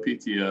days, no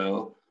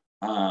PTO.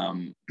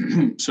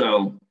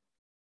 So,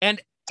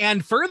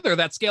 and further,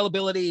 that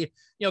scalability,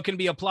 can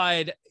be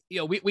applied.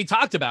 We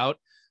talked about,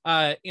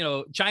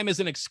 Chime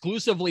isn't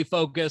exclusively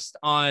focused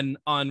on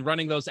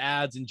running those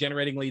ads and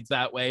generating leads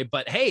that way.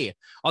 But hey,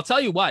 I'll tell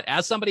you what,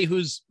 as somebody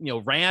who's,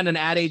 ran an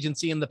ad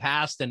agency in the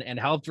past and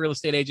helped real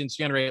estate agents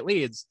generate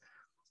leads,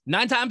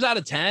 9 times out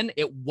of 10,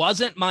 it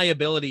wasn't my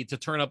ability to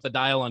turn up the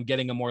dial on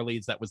getting them more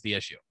leads that was the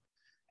issue.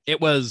 It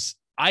was,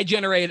 I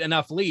generate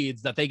enough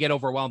leads that they get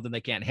overwhelmed and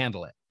they can't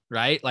handle it.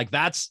 Right? Like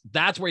that's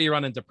where you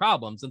run into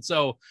problems. And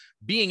so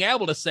being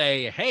able to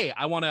say, hey,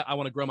 I want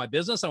to grow my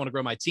business. I want to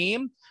grow my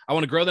team. I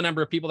want to grow the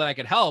number of people that I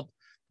could help.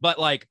 But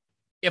like,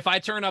 if I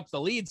turn up the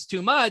leads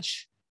too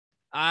much,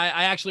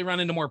 I actually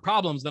run into more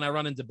problems than I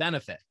run into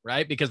benefit,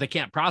 right? Because they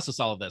can't process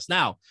all of this.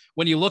 Now,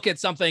 when you look at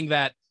something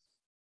that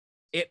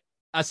it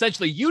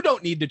essentially you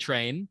don't need to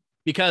train,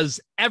 because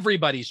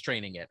everybody's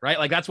training it, right?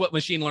 Like that's what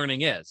machine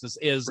learning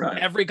is right.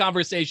 Every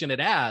conversation it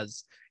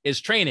has is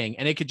training,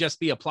 and it could just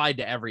be applied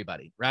to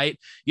everybody, right?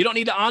 You don't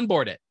need to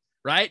onboard it,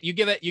 right? You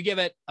give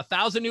it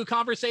 1,000 new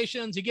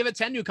conversations, you give it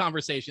 10 new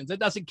conversations, it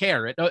doesn't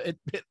care.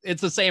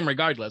 It's the same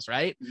regardless,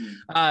 right?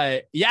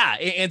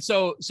 And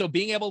so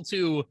being able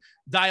to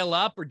dial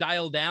up or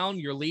dial down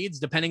your leads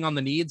depending on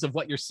the needs of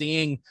what you're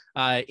seeing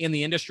in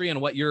the industry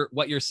and what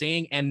you're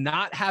seeing, and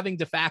not having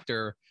to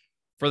factor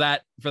for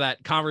that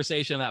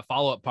conversation, that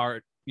follow-up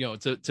part,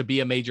 to be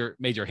a major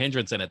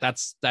hindrance in it.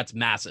 That's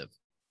massive.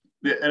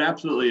 Yeah, it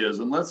absolutely is.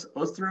 And let's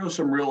throw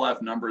some real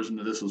life numbers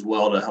into this as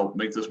well to help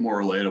make this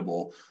more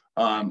relatable.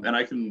 And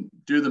I can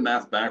do the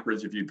math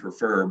backwards if you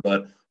prefer,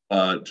 but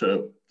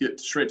to get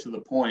straight to the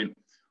point,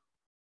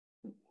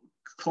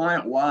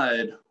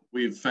 client-wide,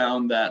 we've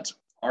found that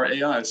our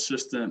AI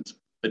assistant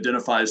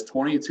identifies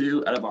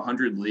 22 out of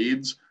 100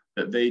 leads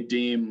that they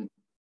deem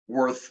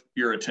worth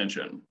your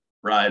attention,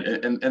 right?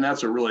 And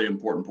that's a really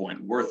important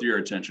point, worth your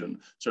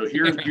attention. So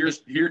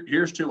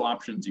here's 2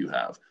 options you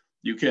have.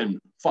 You can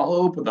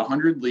follow up with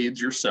 100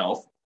 leads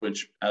yourself,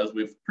 which, as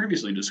we've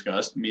previously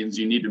discussed, means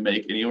you need to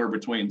make anywhere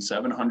between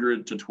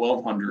 700 to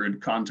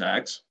 1,200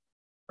 contacts,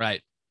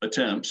 right?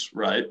 Attempts,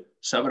 right?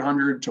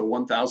 700 to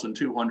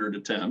 1,200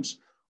 attempts,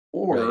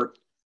 or right.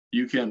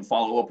 You can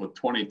follow up with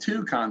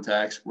 22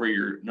 contacts where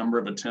your number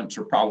of attempts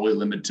are probably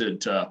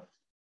limited to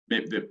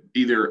they're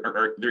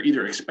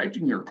either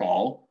expecting your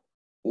call,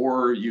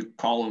 or you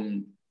call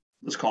them,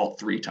 let's call it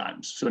 3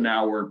 times. So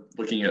now we're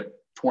looking at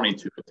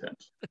 22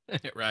 attempts.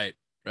 Right.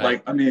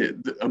 Like, I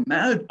mean,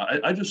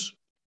 I just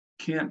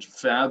can't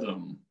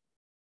fathom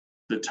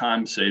the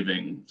time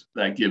savings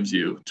that gives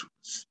you,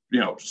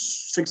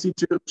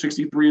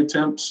 63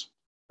 attempts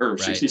or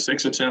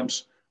 66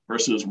 attempts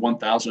versus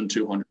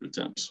 1,200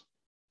 attempts.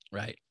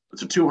 Right.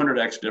 It's a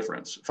 200x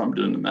difference if I'm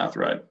doing the math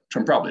right, which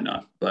I'm probably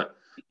not, but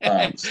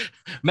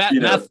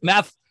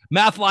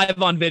math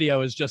live on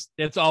video is just,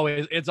 it's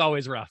always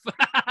rough.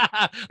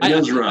 It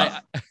is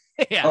rough.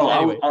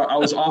 Anyway. I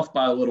was off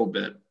by a little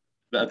bit.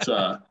 That's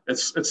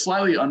it's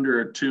slightly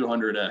under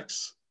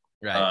 200x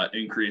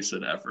increase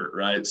in effort,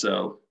 right?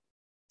 So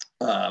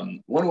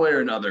one way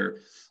or another,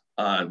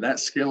 that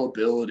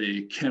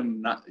scalability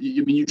cannot.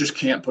 You just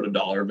can't put a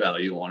dollar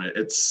value on it.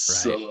 It's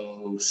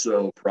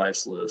so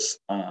priceless.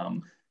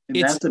 And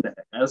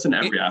that's in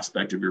every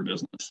aspect of your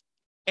business.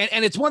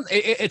 And it's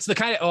the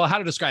kind of, how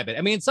to describe it.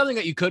 I mean, it's something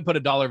that you could put a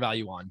dollar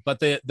value on, but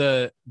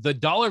the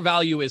dollar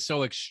value is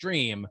so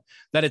extreme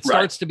that it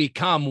starts to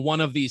become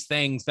one of these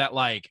things that,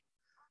 like,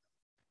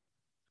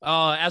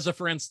 as a,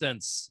 for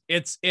instance,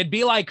 it'd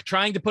be like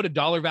trying to put a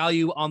dollar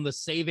value on the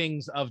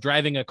savings of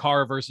driving a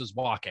car versus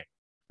walking,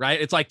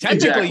 right? It's like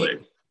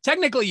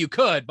technically you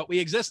could, but we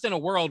exist in a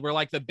world where,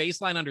 like, the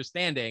baseline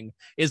understanding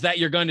is that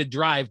you're going to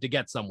drive to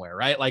get somewhere,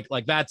 right? Like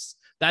that's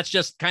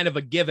just kind of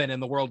a given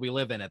in the world we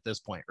live in at this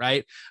point,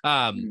 right?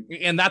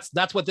 And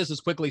that's what this is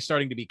quickly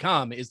starting to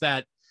become, is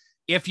that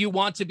if you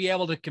want to be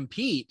able to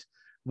compete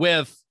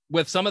with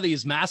with some of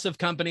these massive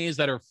companies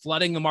that are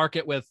flooding the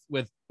market with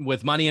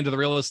money into the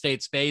real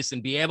estate space,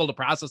 and be able to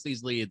process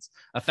these leads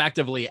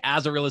effectively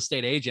as a real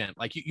estate agent,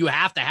 like you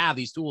have to have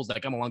these tools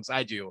that come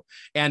alongside you.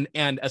 And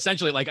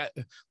essentially, like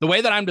the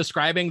way that I'm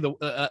describing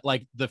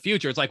the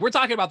future, it's like we're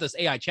talking about this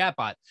AI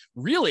chatbot.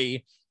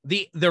 Really,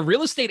 the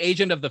real estate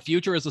agent of the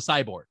future is a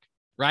cyborg.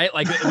 Right?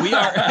 Like we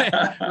are,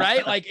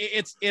 right? Like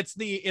it's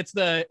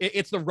the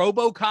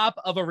RoboCop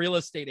of a real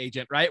estate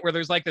agent, right? Where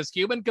there's like this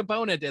human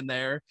component in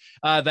there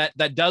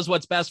that does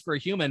what's best for a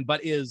human,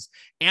 but is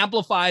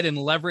amplified and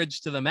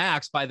leveraged to the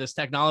max by this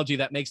technology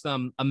that makes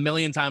them a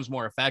million times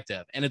more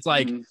effective. And it's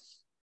like,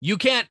 you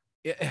can't,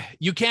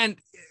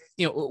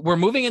 we're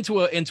moving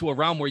into a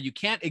realm where you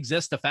can't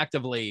exist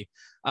effectively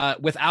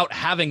without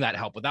having that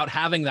help, without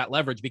having that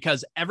leverage,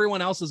 because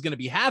everyone else is going to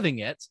be having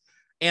it.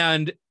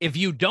 And if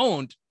you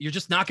don't, you're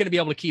just not going to be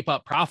able to keep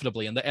up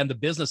profitably, and the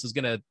business is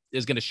going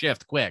to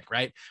shift quick,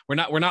 right? We're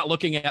not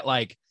looking at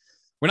a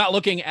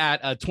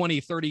 20,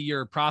 30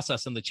 year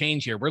process in the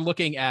change here. We're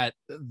looking at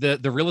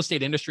the real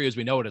estate industry as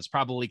we know it is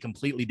probably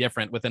completely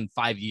different within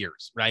 5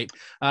 years, right?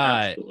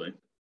 Absolutely.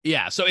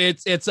 Yeah. So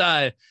it's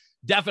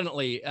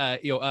definitely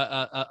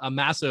a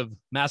massive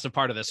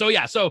part of this. So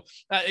yeah, to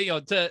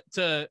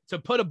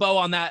put a bow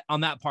on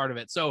that part of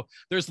it. So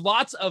there's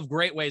lots of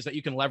great ways that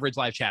you can leverage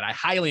live chat. I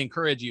highly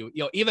encourage you,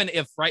 even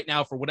if right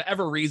now for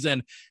whatever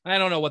reason, and I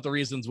don't know what the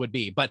reasons would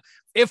be, but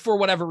if for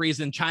whatever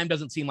reason Chime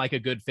doesn't seem like a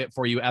good fit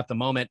for you at the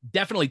moment,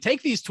 definitely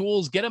take these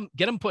tools, get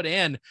them put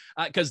in,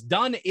 because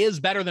done is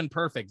better than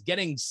perfect.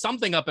 Getting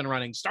something up and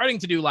running, starting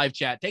to do live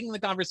chat, taking the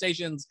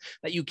conversations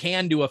that you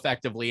can do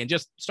effectively, and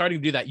just starting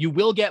to do that, you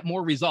will get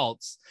more results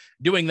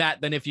doing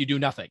that than if you do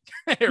nothing.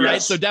 Right?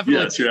 Yes, So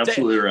definitely, yes, you're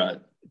absolutely right.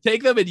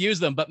 Take them and use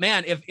them. But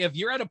man, if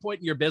you're at a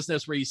point in your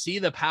business where you see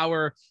the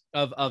power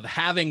of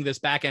having this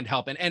back end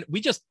help, and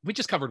we just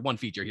covered one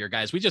feature here,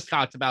 guys. We just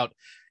talked about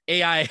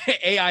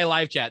AI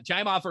live chat.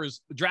 Chime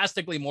offers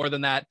drastically more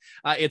than that.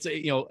 It's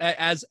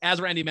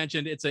as Randy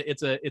mentioned, it's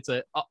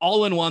a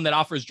all-in-one that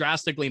offers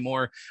drastically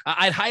more.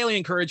 I'd highly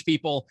encourage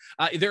people.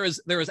 There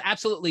is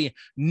absolutely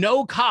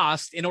no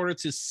cost in order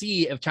to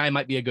see if Chime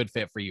might be a good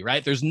fit for you.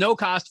 Right? There's no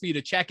cost for you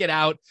to check it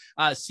out,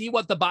 see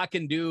what the bot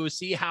can do,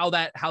 see how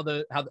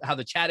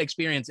the chat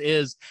experience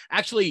is.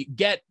 Actually,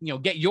 get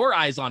your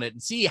eyes on it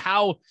and see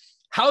how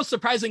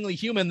surprisingly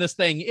human this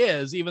thing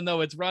is, even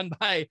though it's run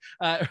by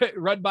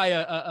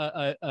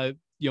a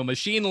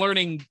machine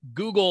learning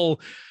Google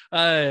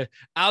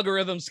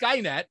algorithm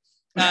Skynet.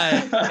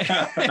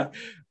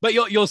 But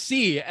you'll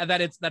see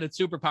that it's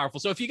super powerful.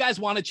 So if you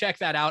guys want to check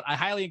that out, I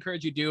highly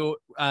encourage you do.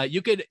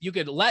 You could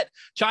let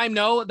Chime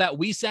know that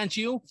we sent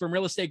you from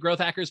Real Estate Growth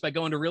Hackers by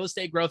going to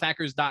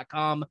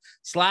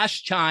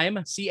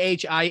realestategrowthhackers.com/Chime,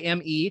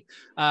 CHIME.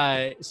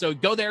 So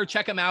go there,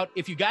 check them out.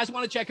 If you guys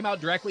want to check them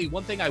out directly,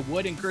 one thing I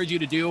would encourage you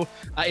to do,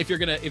 if you're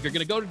gonna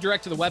go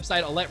direct to the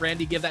website, I'll let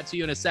Randy give that to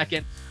you in a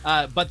second.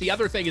 But the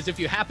other thing is, if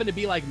you happen to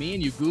be like me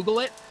and you Google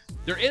it,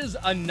 there is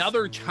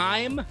another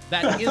Chime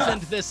that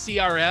isn't this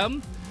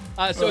CRM.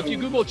 So if you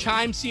Google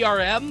Chime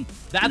CRM,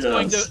 that's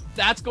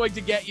going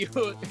to get you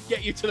to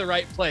the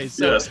right place.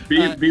 So,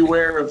 yes,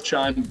 beware of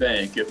Chime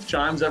Bank. If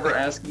Chime's ever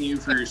asking you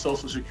for your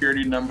social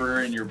security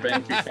number and your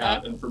bank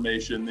account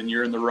information, then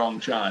you're in the wrong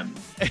Chime.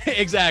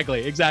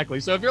 Exactly.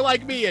 So if you're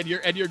like me and you're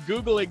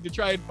Googling to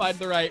try and find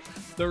the right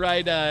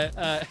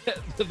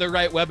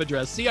web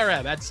address,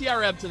 CRM, add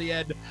CRM to the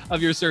end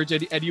of your search,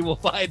 and you will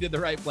find in the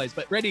right place.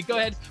 But Randy, go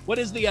ahead. What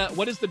is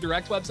the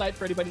direct website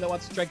for anybody that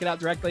wants to check it out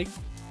directly?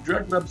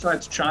 Direct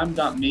website's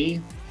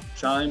chime.me,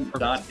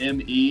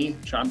 chime.me.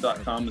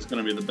 Chime.com is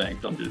going to be the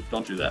bank. Don't do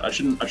that. I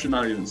should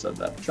not have even said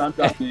that.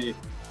 Chime.me.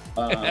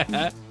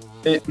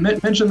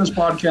 Mention this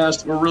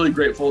podcast. We're really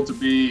grateful to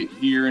be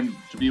here and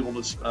to be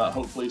able to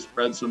hopefully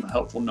spread some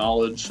helpful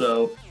knowledge.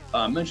 So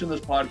mention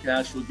this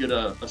podcast. You'll get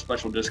a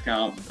special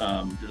discount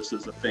just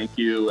as a thank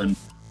you. And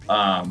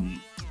I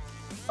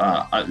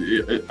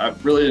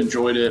really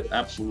enjoyed it.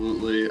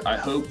 Absolutely.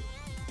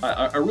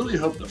 I really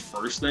hope the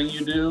first thing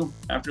you do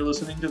after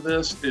listening to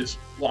this is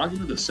log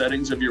into the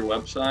settings of your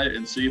website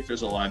and see if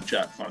there's a live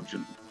chat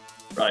function.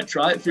 Right?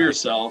 Try it for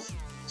yourself.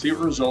 See what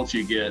results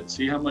you get.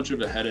 See how much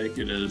of a headache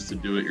it is to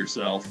do it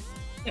yourself.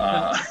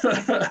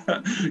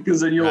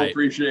 Because then you'll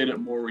appreciate it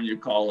more when you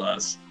call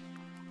us.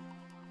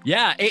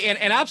 Yeah,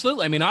 and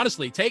absolutely. I mean,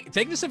 honestly, take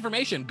this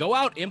information, go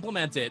out,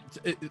 implement it,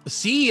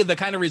 see the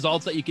kind of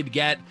results that you could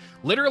get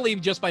literally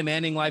just by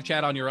manning live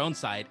chat on your own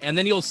site. And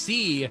then you'll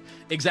see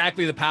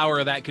exactly the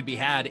power that could be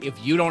had if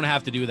you don't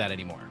have to do that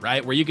anymore,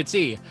 right? Where you could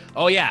see,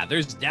 oh yeah,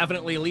 there's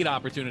definitely a lead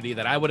opportunity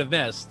that I would have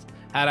missed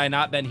had I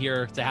not been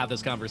here to have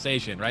this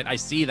conversation, right? I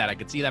see that. I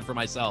could see that for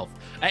myself,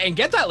 and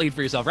get that lead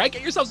for yourself, right?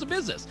 Get yourself some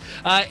business,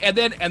 and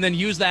then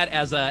use that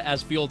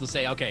as fuel to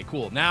say, okay,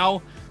 cool.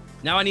 Now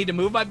Now I need to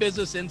move my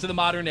business into the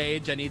modern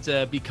age. I need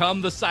to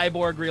become the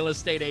cyborg real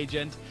estate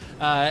agent,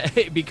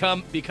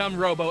 become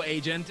robo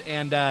agent,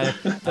 and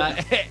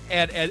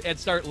and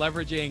start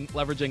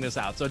leveraging this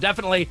out. So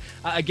definitely,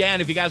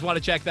 again, if you guys want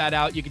to check that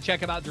out, you can check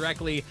them out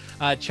directly,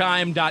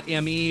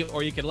 chime.me,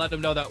 or you can let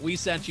them know that we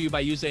sent you by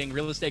using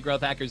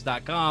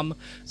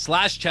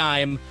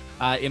realestategrowthhackers.com/chime.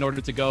 In order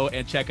to go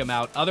and check them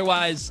out.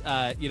 Otherwise,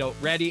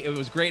 Randy, it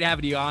was great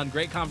having you on.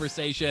 Great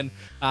conversation.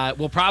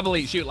 We'll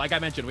probably, like I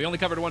mentioned, we only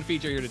covered one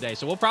feature here today,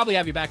 so we'll probably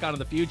have you back on in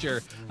the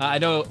future. I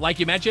know, like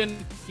you mentioned,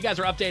 you guys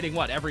are updating,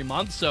 every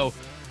month? So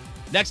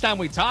next time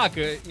we talk,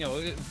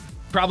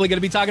 probably going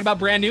to be talking about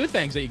brand new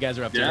things that you guys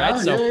are up to, right?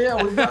 So.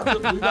 Yeah. We've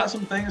got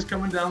some things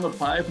coming down the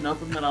pipe.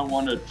 Nothing that I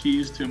want to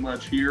tease too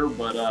much here,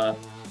 but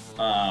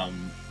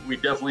we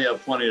definitely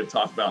have plenty to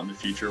talk about in the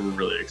future. We're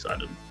really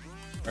excited.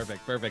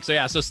 Perfect.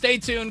 So stay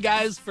tuned,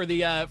 guys, for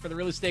the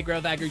Real Estate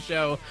Growth Hackers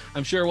show.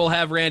 I'm sure we'll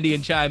have Randy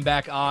and Chime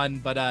back on,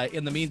 but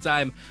in the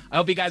meantime, I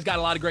hope you guys got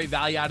a lot of great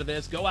value out of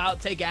this. Go out,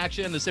 take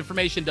action. This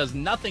information does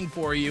nothing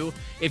for you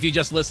if you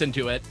just listen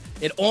to it.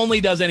 It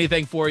only does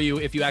anything for you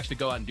if you actually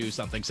go out and do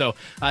something. So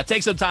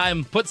take some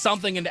time, put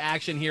something into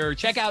action here.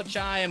 Check out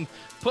Chime,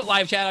 put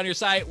live chat on your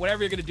site,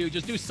 whatever you're going to do,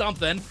 just do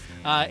something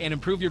and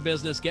improve your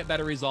business, get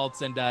better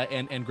results, and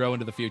grow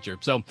into the future.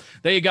 So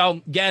there you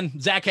go. Again,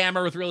 Zach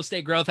Hammer with Real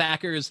Estate Growth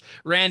Hackers,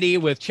 Randy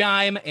with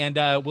Chime, and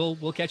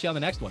we'll catch you on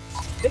the next one.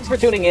 Thanks for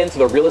tuning in to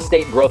the Real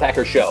Estate Growth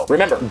Hackers show.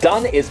 Remember,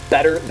 done is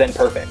better than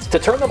perfect. To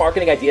turn the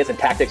marketing ideas and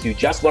tactics you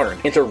just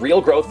learned into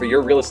real growth for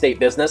your real estate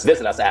business,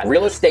 visit us at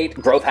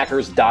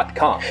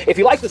realestategrowthhackers.com. If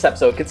you like this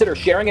episode, consider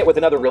sharing it with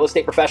another real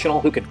estate professional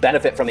who could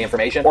benefit from the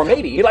information, or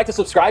maybe you'd like to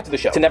subscribe to the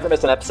show to never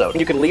miss an episode.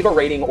 You can leave a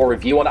rating or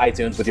review on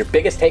iTunes with your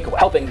biggest takeaway,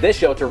 helping this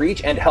show to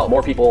reach and help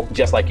more people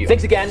just like you.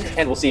 Thanks again,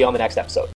 and we'll see you on the next episode.